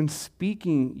even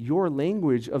speaking your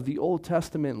language of the Old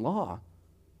Testament law.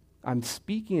 I'm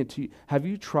speaking it to you. Have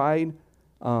you tried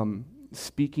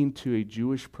speaking to a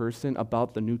Jewish person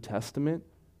about the New Testament?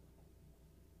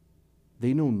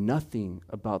 They know nothing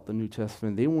about the New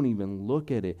Testament. They won't even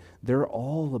look at it. They're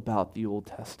all about the Old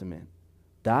Testament.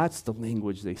 That's the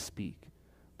language they speak.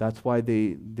 That's why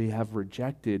they have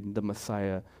rejected the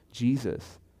Messiah,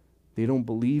 Jesus. They don't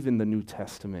believe in the New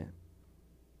Testament.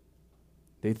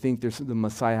 They think the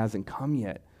Messiah hasn't come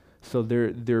yet. So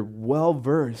they're well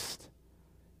versed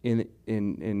in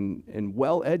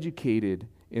well educated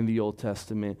in the Old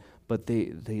Testament, but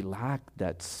they lack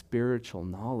that spiritual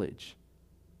knowledge.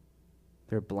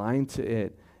 They're blind to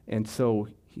it. And so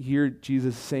here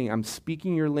Jesus is saying, I'm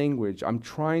speaking your language. I'm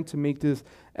trying to make this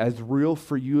as real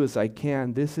for you as I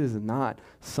can. This is not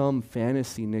some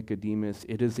fantasy, Nicodemus.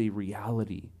 It is a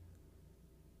reality.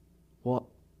 Well,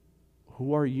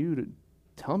 who are you to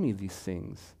tell me these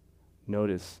things?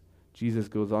 Notice, Jesus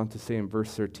goes on to say in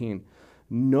verse 13,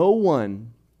 no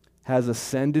one has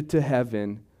ascended to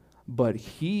heaven but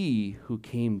he who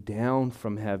came down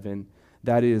from heaven,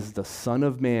 That is the Son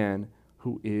of Man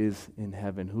who is in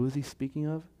heaven. Who is he speaking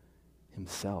of?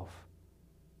 Himself.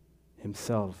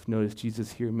 Himself. Notice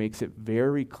Jesus here makes it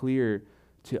very clear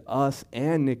to us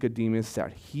and Nicodemus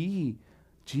that he,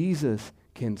 Jesus,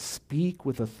 can speak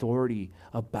with authority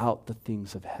about the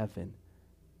things of heaven.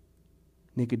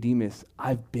 Nicodemus,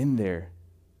 I've been there.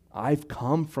 I've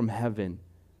come from heaven.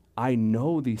 I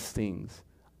know these things.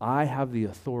 I have the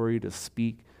authority to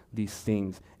speak these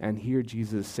things. And here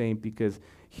Jesus is saying, because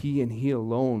he and he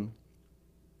alone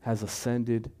has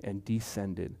ascended and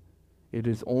descended. It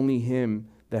is only him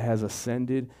that has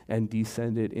ascended and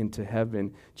descended into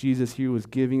heaven. Jesus here was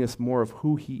giving us more of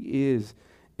who he is.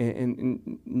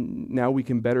 And now we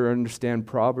can better understand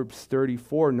Proverbs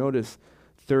 34. Notice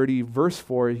 30 verse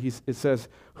 4, it says,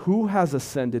 who has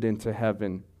ascended into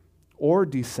heaven or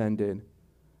descended?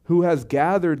 Who has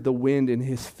gathered the wind in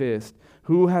his fist?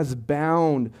 Who has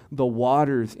bound the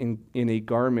waters in a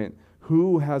garment?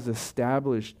 Who has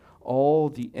established all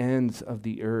the ends of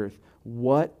the earth?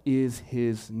 What is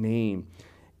his name?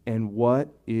 And what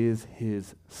is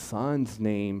his son's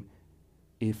name,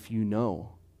 if you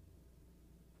know?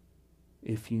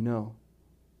 If you know.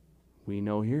 We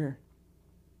know here.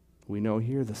 We know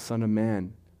here the Son of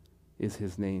Man is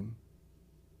his name.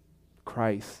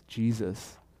 Christ,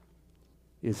 Jesus,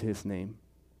 is his name.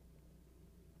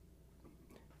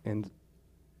 And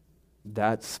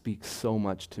that speaks so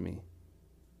much to me.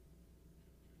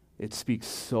 It speaks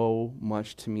so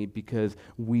much to me because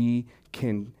we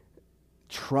can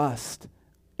trust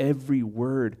every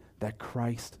word that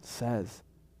Christ says.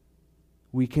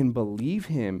 We can believe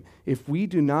him. If we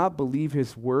do not believe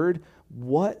his word,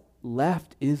 what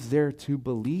left is there to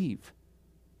believe?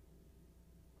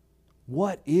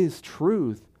 What is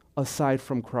truth aside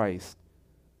from Christ?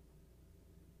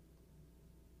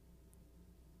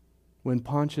 When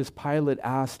Pontius Pilate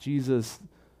asked Jesus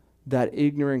that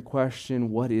ignorant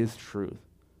question, what is truth?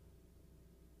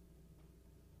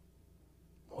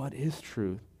 What is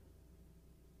truth?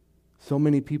 So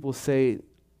many people say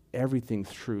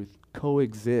everything's truth,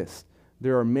 coexist.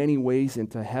 There are many ways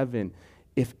into heaven.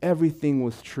 If everything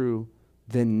was true,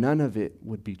 then none of it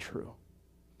would be true.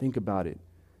 Think about it.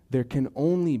 There can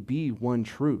only be one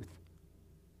truth.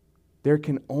 There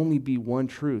can only be one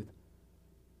truth.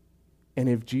 And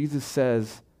if Jesus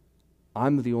says,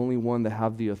 I'm the only one that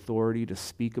have the authority to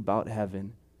speak about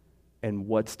heaven and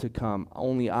what's to come,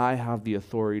 only I have the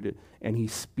authority to, and he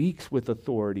speaks with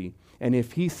authority. And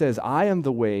if he says, I am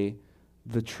the way,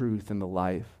 the truth, and the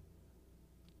life,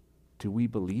 do we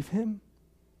believe him?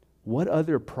 What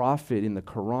other prophet in the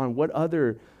Quran, what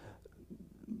other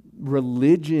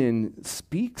religion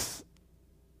speaks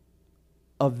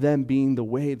of them being the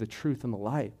way, the truth, and the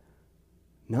life?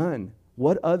 None.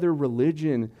 What other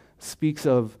religion speaks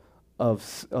of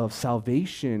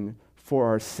salvation for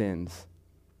our sins?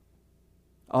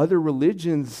 Other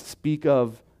religions speak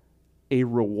of a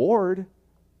reward.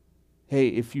 Hey,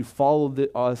 if you follow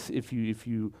us, if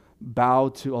you bow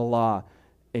to Allah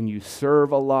and you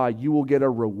serve Allah, you will get a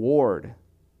reward,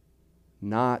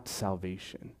 not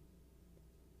salvation.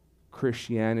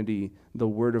 Christianity, the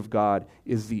Word of God,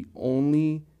 is the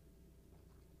only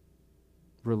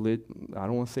religion. I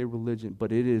don't want to say religion,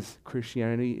 but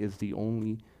Christianity is the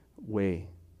only way.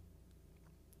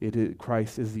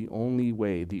 Christ is the only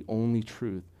way, the only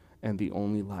truth, and the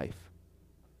only life.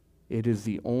 It is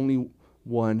the only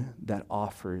one that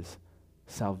offers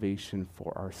salvation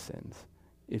for our sins.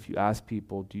 If you ask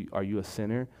people, are you a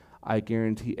sinner? I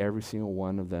guarantee every single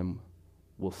one of them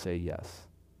will say yes.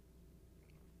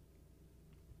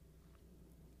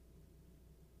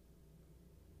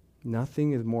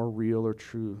 Nothing is more real or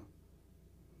true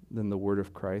than the word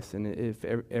of Christ. And if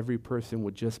every person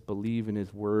would just believe in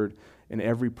his word and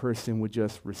every person would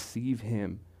just receive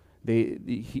him,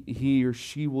 he or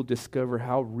she will discover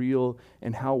how real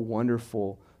and how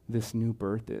wonderful this new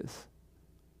birth is.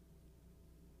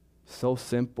 So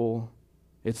simple.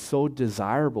 It's so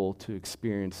desirable to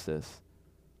experience this.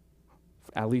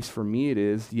 At least for me it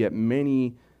is, yet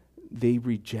many, they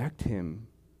reject him.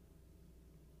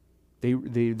 They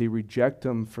reject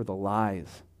him for the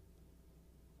lies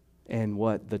and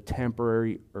what? The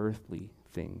temporary earthly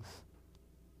things.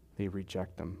 They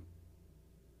reject them.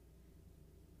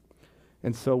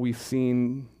 And so we've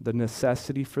seen the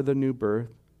necessity for the new birth.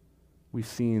 We've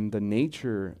seen the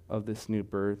nature of this new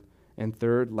birth. And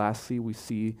third, lastly, we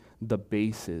see the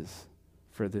basis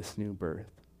for this new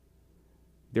birth.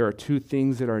 There are two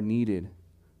things that are needed.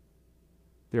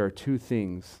 There are two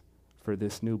things for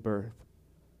this new birth,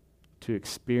 to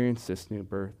experience this new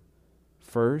birth.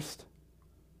 First,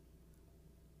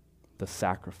 the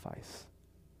sacrifice.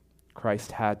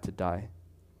 Christ had to die.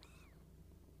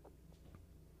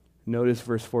 Notice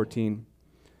verse 14.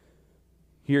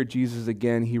 Here, Jesus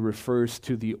again, he refers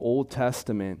to the Old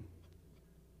Testament,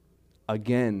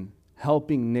 again,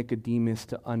 helping Nicodemus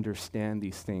to understand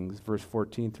these things. Verse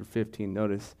 14 through 15,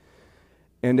 notice.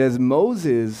 And as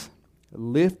Moses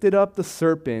lifted up the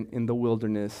serpent in the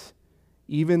wilderness,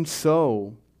 even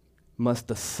so must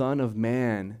the Son of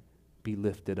Man be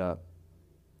lifted up,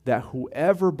 that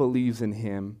whoever believes in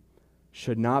him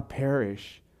should not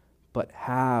perish, but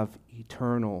have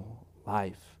eternal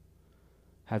life.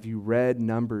 Have you read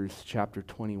Numbers chapter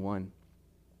 21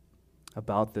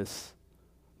 about this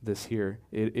here?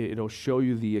 It'll show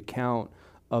you the account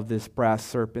of this brass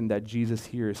serpent that Jesus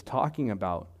here is talking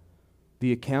about.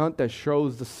 The account that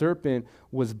shows the serpent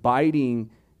was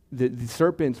biting, the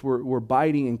serpents were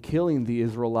biting and killing the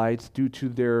Israelites due to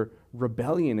their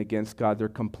rebellion against God. They're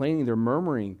complaining, they're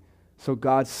murmuring. So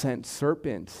God sent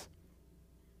serpents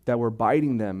that were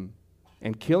biting them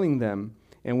and killing them.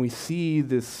 And we see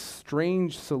this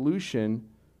strange solution.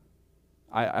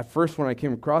 At first, when I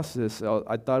came across this,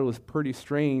 I thought it was pretty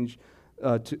strange.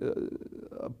 The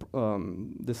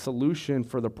solution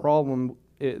for the problem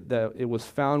that it was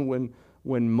found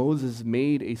when Moses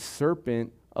made a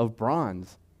serpent of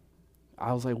bronze.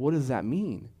 I was like, what does that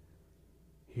mean?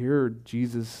 Here,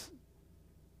 Jesus,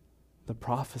 the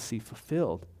prophecy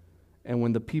fulfilled. And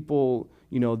when the people,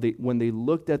 when they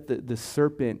looked at the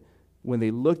serpent, when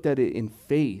they looked at it in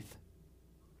faith,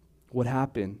 what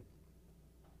happened?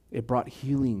 It brought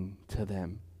healing to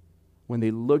them. When they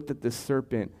looked at the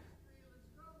serpent,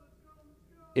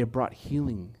 it brought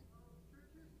healing.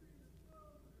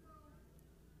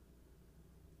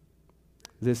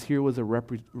 This here was a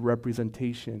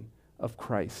representation of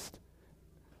Christ,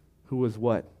 who was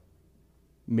what?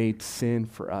 Made sin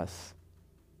for us.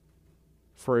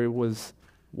 For it was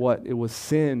what? It was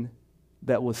sin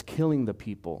that was killing the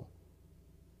people.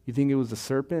 You think it was the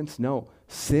serpents? No.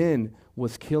 Sin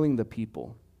was killing the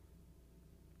people.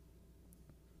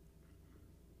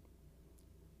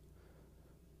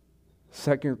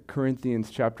 Second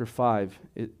Corinthians chapter 5,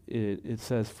 it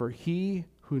says, for he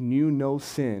who knew no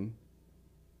sin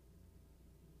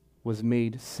was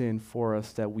made sin for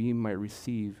us that we might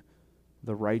receive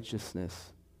the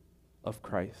righteousness of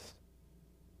Christ.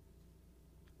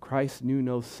 Christ knew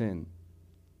no sin,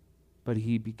 but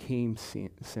he became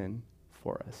sin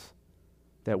for us,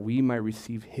 that we might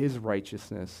receive his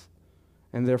righteousness.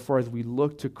 And therefore, as we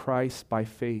look to Christ by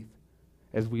faith,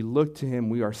 as we look to him,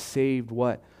 we are saved,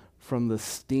 what? From the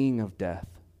sting of death.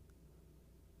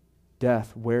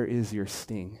 Death, where is your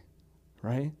sting?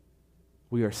 Right?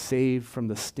 We are saved from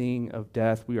the sting of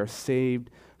death. We are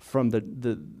saved from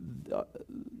the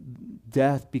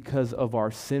death because of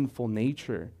our sinful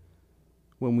nature.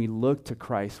 When we look to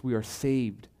Christ, we are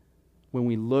saved. When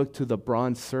we look to the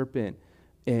bronze serpent,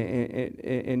 and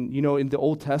in the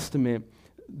Old Testament,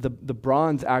 the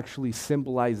bronze actually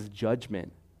symbolized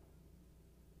judgment.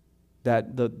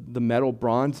 That the metal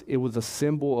bronze, it was a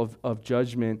symbol of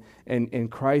judgment,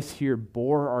 and Christ here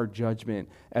bore our judgment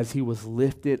as he was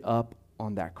lifted up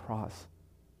on that cross.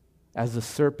 As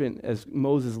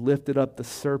Moses lifted up the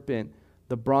serpent,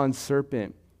 the bronze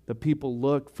serpent, the people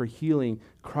looked for healing.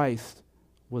 Christ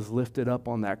was lifted up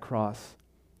on that cross,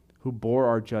 who bore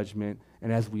our judgment,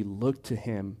 and as we look to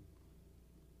him,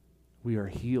 we are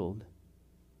healed.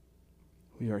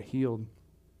 We are healed.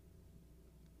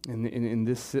 And in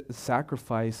this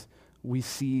sacrifice, we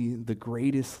see the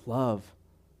greatest love.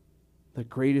 The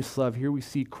greatest love. Here we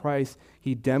see Christ.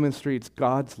 He demonstrates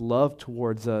God's love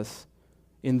towards us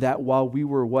in that while we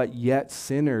were what? Yet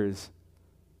sinners,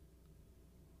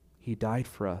 he died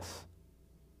for us.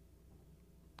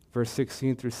 Verse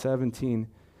 16 through 17.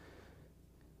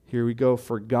 Here we go.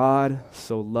 For God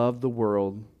so loved the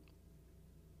world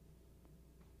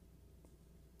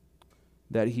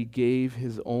that he gave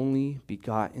his only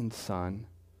begotten Son,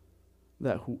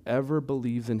 that whoever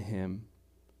believes in him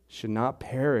should not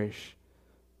perish,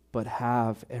 but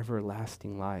have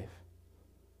everlasting life.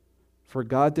 For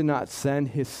God did not send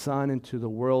his Son into the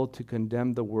world to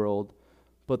condemn the world,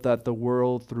 but that the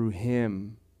world through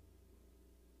him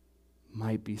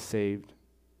might be saved.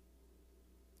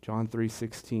 John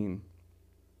 3:16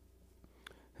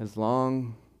 has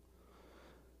long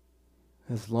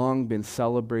been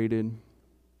celebrated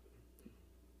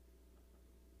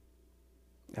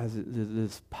as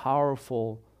this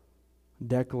powerful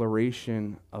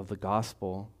declaration of the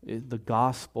gospel. The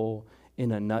gospel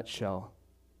in a nutshell.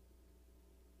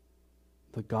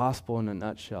 The gospel in a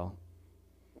nutshell.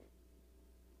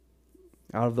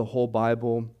 Out of the whole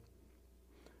Bible,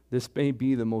 this may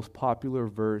be the most popular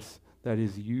verse that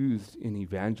is used in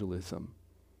evangelism.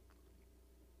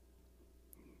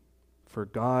 For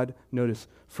God, notice,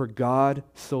 for God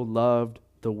so loved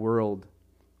the world.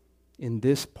 In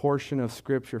this portion of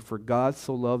Scripture, for God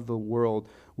so loved the world,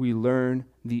 we learn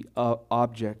the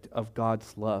object of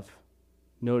God's love.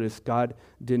 Notice, God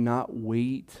did not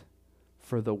wait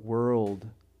for the world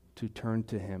to turn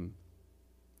to him.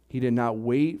 He did not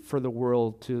wait for the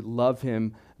world to love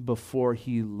him before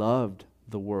he loved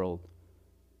the world.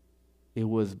 It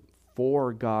was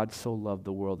for God so loved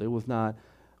the world. It was not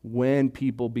when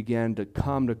people began to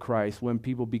come to Christ, when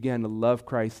people began to love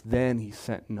Christ, then he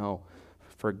sent. No.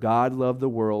 For God loved the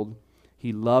world,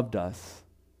 he loved us,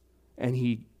 and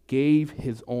he gave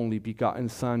his only begotten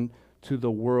Son to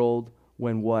the world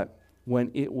when what?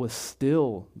 When it was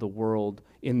still the world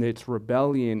in its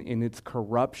rebellion, in its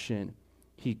corruption.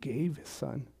 He gave his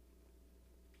Son.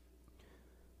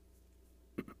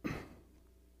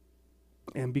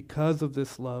 And because of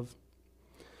this love,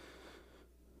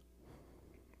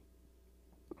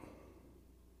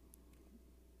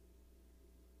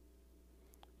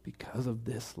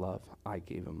 I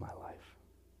gave him my life.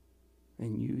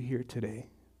 And you here today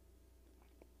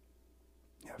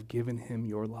have given him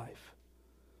your life.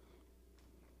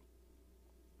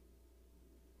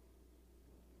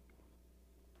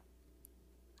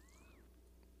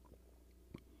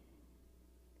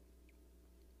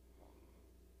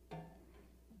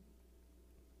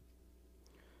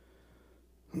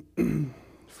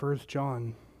 First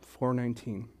John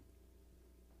 4:19.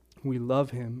 We love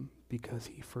him because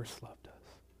he first loved us.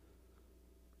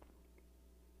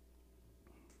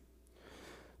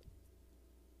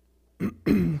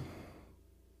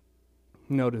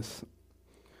 Notice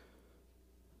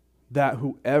that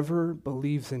whoever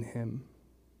believes in him,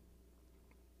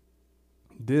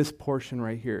 this portion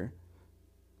right here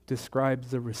describes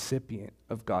the recipient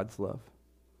of God's love.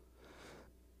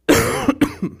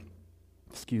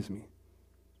 Excuse me.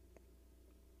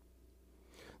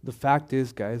 The fact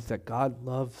is, guys, that God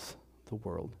loves the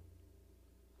world.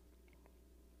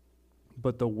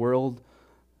 But the world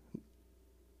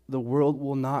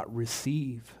will not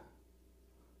receive.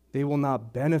 They will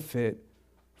not benefit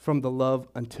from the love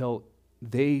until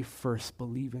they first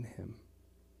believe in him.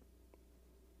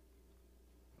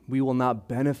 We will not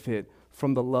benefit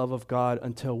from the love of God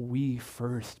until we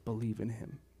first believe in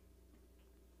him.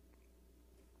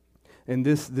 And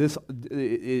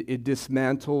it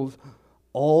dismantles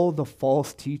all the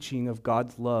false teaching of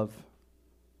God's love.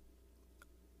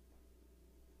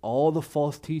 All the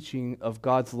false teaching of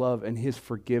God's love and his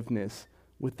forgiveness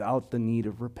without the need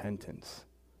of repentance.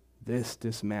 This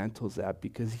dismantles that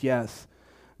because, yes,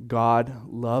 God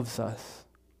loves us.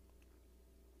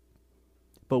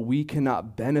 But we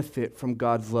cannot benefit from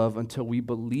God's love until we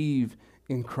believe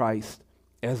in Christ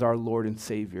as our Lord and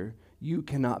Savior. You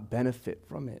cannot benefit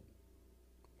from it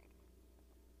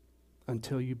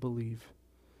until you believe.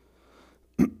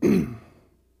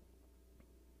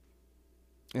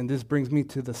 And this brings me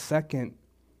to the second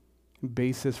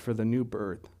basis for the new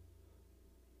birth.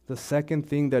 The second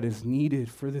thing that is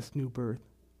needed for this new birth.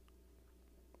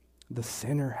 The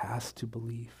sinner has to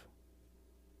believe.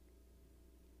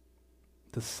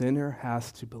 The sinner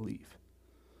has to believe.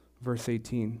 Verse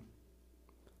 18.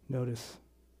 Notice.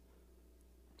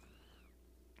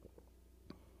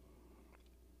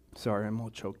 Sorry, I'm all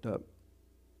choked up.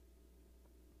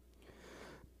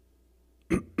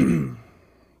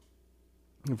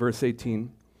 Verse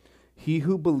 18, he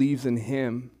who believes in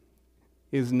him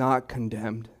is not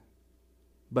condemned,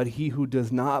 but he who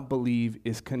does not believe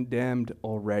is condemned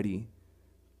already,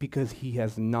 because he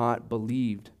has not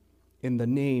believed in the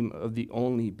name of the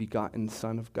only begotten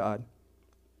Son of God.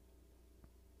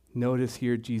 Notice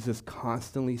here Jesus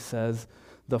constantly says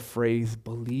the phrase,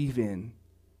 believe in.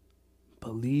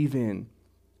 Believe in.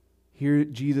 Here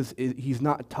Jesus, he's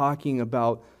not talking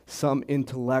about some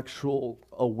intellectual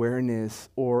awareness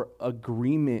or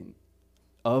agreement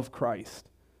of Christ.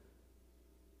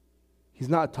 He's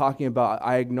not talking about,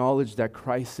 I acknowledge that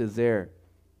Christ is there.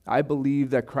 I believe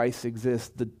that Christ exists.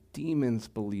 The demons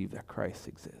believe that Christ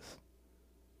exists.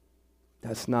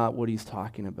 That's not what he's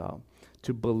talking about.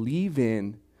 To believe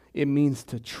in, it means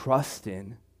to trust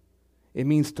in. It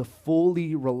means to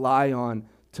fully rely on,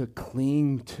 to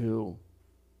cling to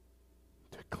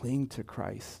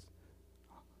Christ.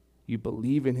 You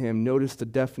believe in him. Notice the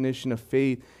definition of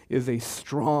faith is a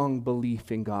strong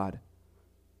belief in God.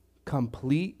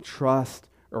 Complete trust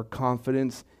or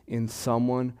confidence in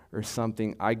someone or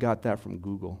something. I got that from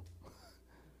Google.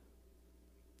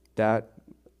 That,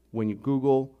 when you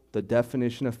Google the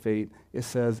definition of faith, it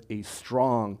says a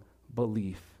strong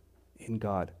belief in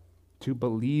God. To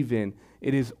believe in.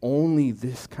 It is only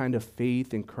this kind of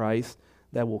faith in Christ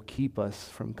that will keep us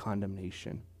from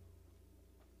condemnation.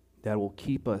 that will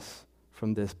keep us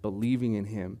from this, believing in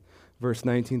him. Verse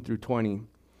 19 through 20.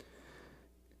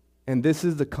 And this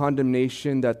is the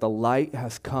condemnation, that the light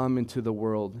has come into the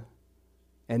world,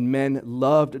 and men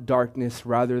loved darkness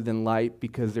rather than light,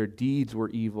 because their deeds were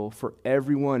evil. For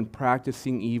everyone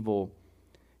practicing evil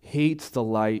hates the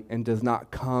light and does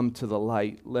not come to the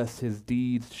light, lest his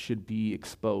deeds should be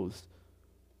exposed.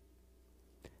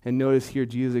 And notice here,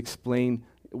 Jesus explained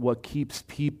what keeps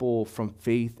people from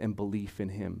faith and belief in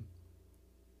him.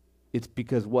 It's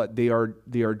because what? They are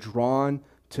drawn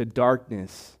to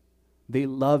darkness. They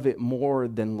love it more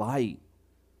than light.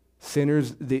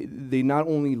 Sinners, they not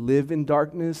only live in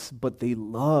darkness, but they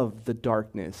love the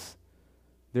darkness.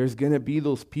 There's going to be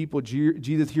those people.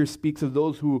 Jesus here speaks of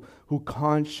those who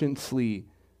consciously,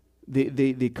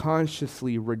 they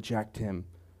consciously reject him.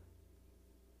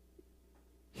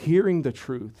 Hearing the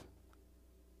truth.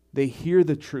 They hear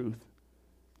the truth,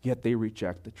 yet they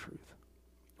reject the truth.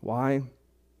 Why?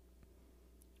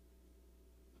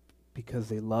 Because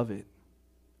they love it.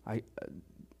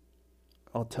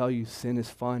 I'll tell you, sin is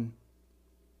fun.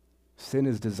 Sin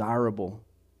is desirable.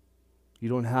 You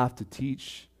don't have to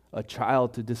teach a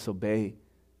child to disobey,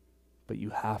 but you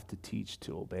have to teach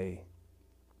to obey.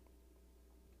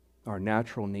 Our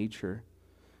natural nature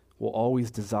will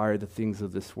always desire the things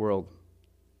of this world.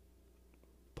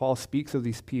 Paul speaks of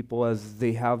these people as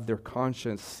they have their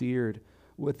conscience seared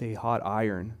with a hot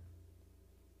iron.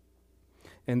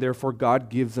 And therefore God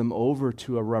gives them over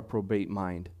to a reprobate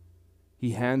mind.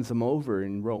 He hands them over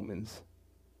in Romans.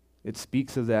 It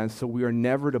speaks of that. And so we are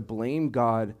never to blame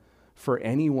God for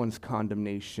anyone's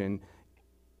condemnation.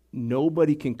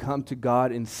 Nobody can come to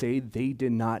God and say they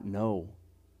did not know.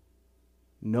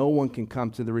 No one can come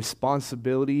to the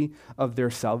responsibility of their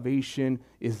salvation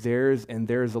is theirs and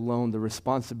theirs alone. The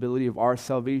responsibility of our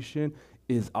salvation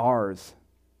is ours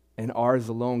and ours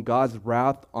alone. God's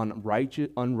wrath on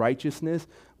unrighteousness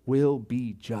will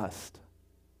be just.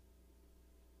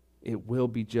 It will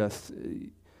be just.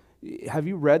 Have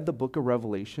you read the book of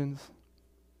Revelations?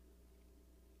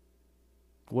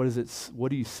 What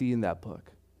do you see in that book?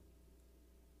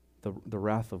 The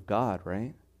wrath of God,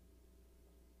 right?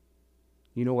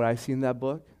 You know what I see in that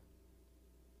book?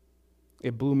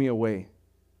 It blew me away.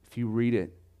 If you read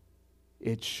it,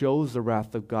 it shows the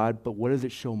wrath of God, but what does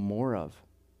it show more of?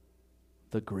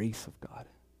 The grace of God.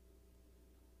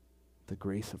 The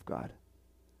grace of God.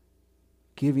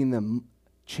 Giving them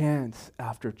chance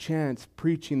after chance,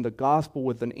 preaching the gospel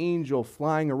with an angel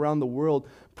flying around the world,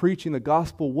 preaching the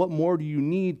gospel. What more do you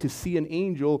need to see an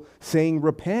angel saying,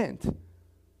 repent?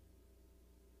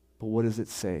 But what does it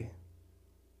say?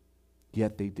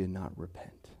 Yet they did not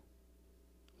repent.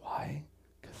 Why?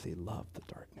 Because they loved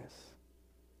the darkness.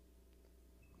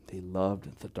 They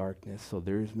loved the darkness, so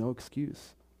there is no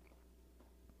excuse.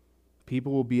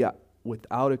 People will be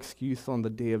without excuse on the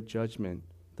day of judgment,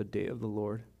 the day of the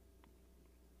Lord.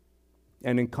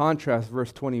 And in contrast,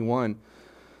 verse 21,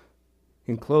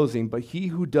 in closing, but he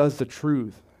who does the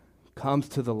truth comes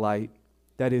to the light,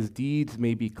 that his deeds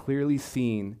may be clearly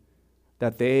seen,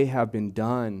 that they have been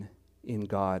done in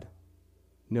God.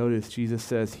 Notice Jesus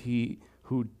says he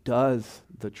who does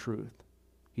the truth.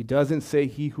 He doesn't say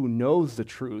he who knows the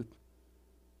truth.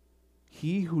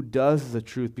 He who does the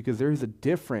truth, because there is a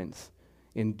difference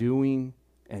in doing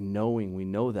and knowing. We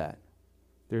know that.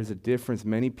 There's a difference.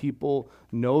 Many people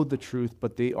know the truth,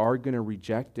 but they are going to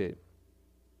reject it.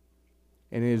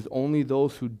 And it is only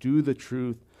those who do the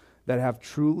truth that have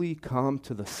truly come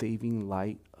to the saving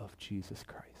light of Jesus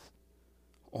Christ.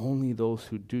 Only those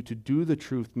who do. To do the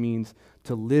truth means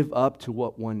to live up to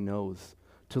what one knows,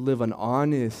 to live an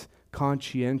honest,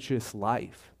 conscientious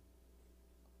life.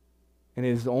 And it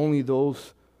is only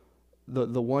those,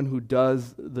 the one who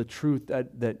does the truth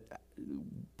that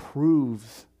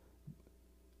proves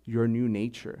your new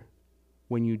nature.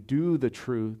 When you do the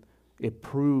truth, it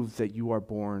proves that you are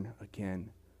born again.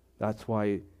 That's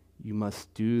why you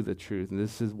must do the truth. And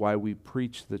this is why we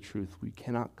preach the truth. We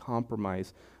cannot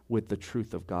compromise with the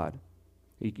truth of God.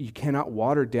 You cannot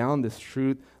water down this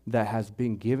truth that has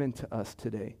been given to us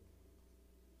today.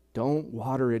 Don't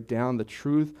water it down. The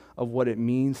truth of what it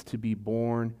means to be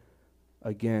born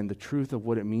again, the truth of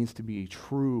what it means to be a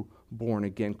true born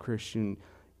again Christian.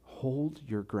 Hold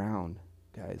your ground,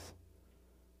 guys.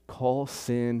 Call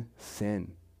sin,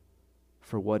 sin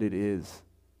for what it is.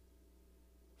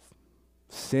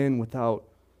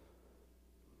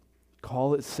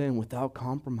 Call it sin without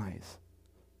compromise.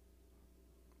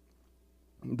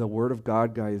 The Word of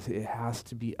God, guys, it has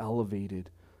to be elevated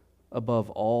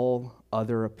above all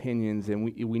other opinions, and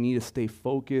we need to stay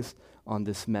focused on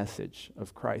this message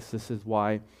of Christ. This is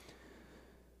why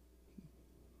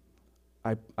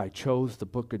I chose the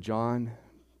book of John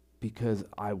because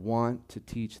I want to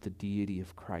teach the deity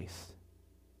of Christ.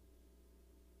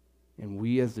 And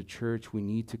we as the church, we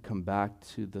need to come back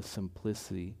to the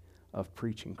simplicity of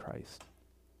preaching Christ.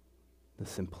 The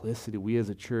simplicity. We as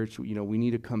a church, we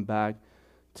need to come back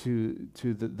to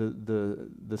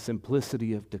the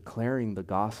simplicity of declaring the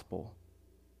gospel.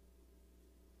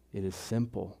 It is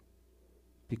simple.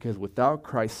 Because without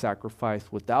Christ's sacrifice,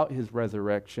 without his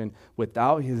resurrection,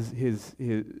 without his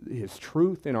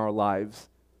truth in our lives,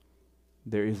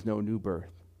 there is no new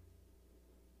birth.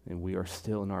 And we are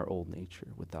still in our old nature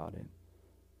without it.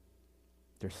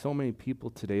 There's so many people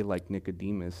today like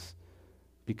Nicodemus,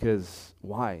 because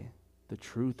why? The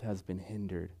truth has been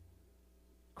hindered.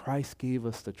 Christ gave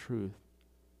us the truth.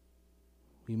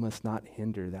 We must not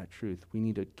hinder that truth. We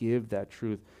need to give that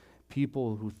truth.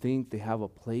 People who think they have a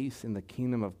place in the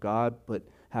kingdom of God but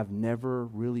have never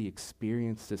really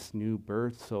experienced this new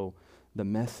birth. So the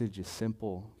message is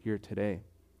simple here today.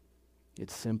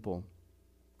 It's simple.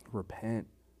 Repent.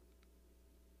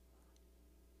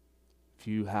 If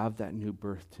you have that new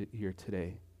birth here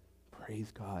today,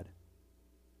 praise God.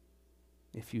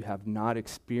 If you have not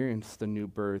experienced the new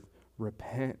birth,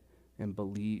 repent and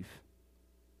believe.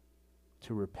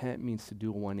 To repent means to do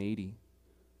a 180.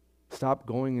 Stop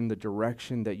going in the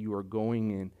direction that you are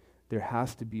going in. There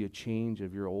has to be a change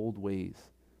of your old ways,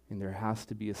 and there has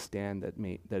to be a stand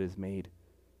that is made.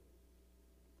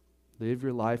 Live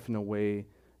your life in a way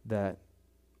that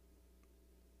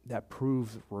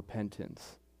proves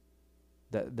repentance,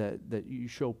 that you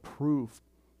show proof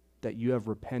that you have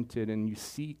repented and you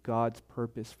seek God's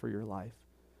purpose for your life.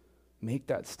 Make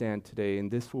that stand today,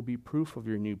 and this will be proof of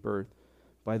your new birth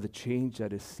by the change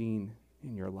that is seen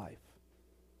in your life.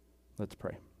 Let's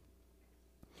pray.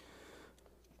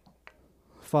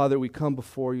 Father, we come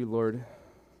before you, Lord.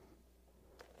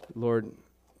 Lord,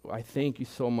 I thank you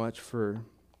so much for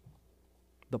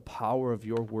the power of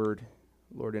your word,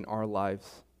 Lord, in our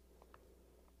lives.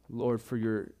 Lord,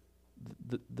 for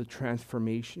the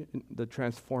transformation, the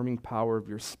transforming power of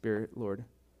your Spirit, Lord.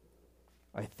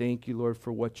 I thank you, Lord,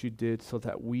 for what you did so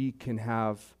that we can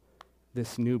have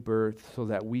this new birth, so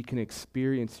that we can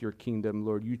experience your kingdom,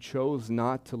 Lord. You chose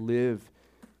not to live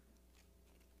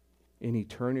in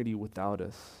eternity without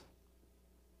us.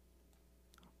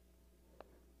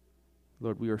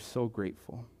 Lord, we are so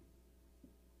grateful.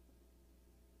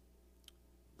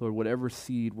 Lord, whatever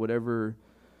seed, whatever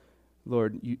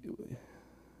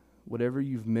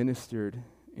you've ministered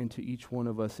into each one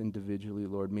of us individually,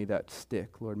 Lord, may that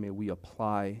stick. Lord, may we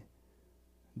apply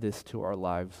this to our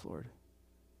lives, Lord.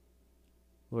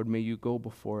 Lord, may you go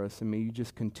before us, and may you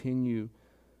just continue,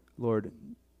 Lord,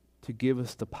 to give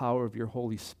us the power of your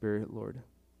Holy Spirit, Lord,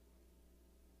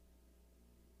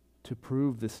 to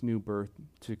prove this new birth,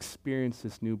 to experience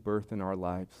this new birth in our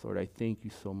lives. Lord, I thank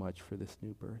you so much for this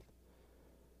new birth.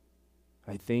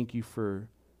 I thank you for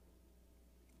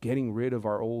getting rid of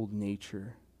our old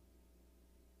nature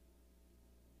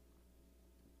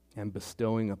and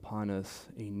bestowing upon us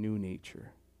a new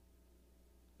nature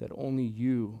that only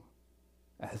you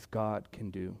as God can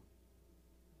do.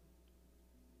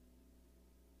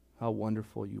 How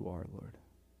wonderful you are, Lord.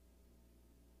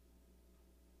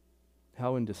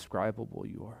 How indescribable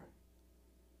you are.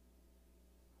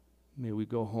 May we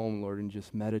go home, Lord, and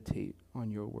just meditate on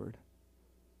your word.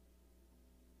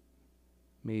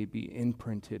 May it be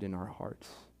imprinted in our hearts.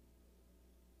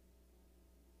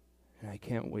 And I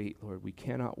can't wait, Lord. We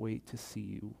cannot wait to see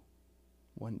you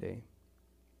one day.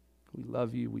 We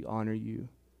love you, we honor you,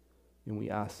 and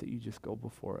we ask that you just go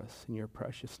before us. In your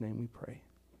precious name we pray.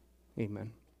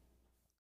 Amen.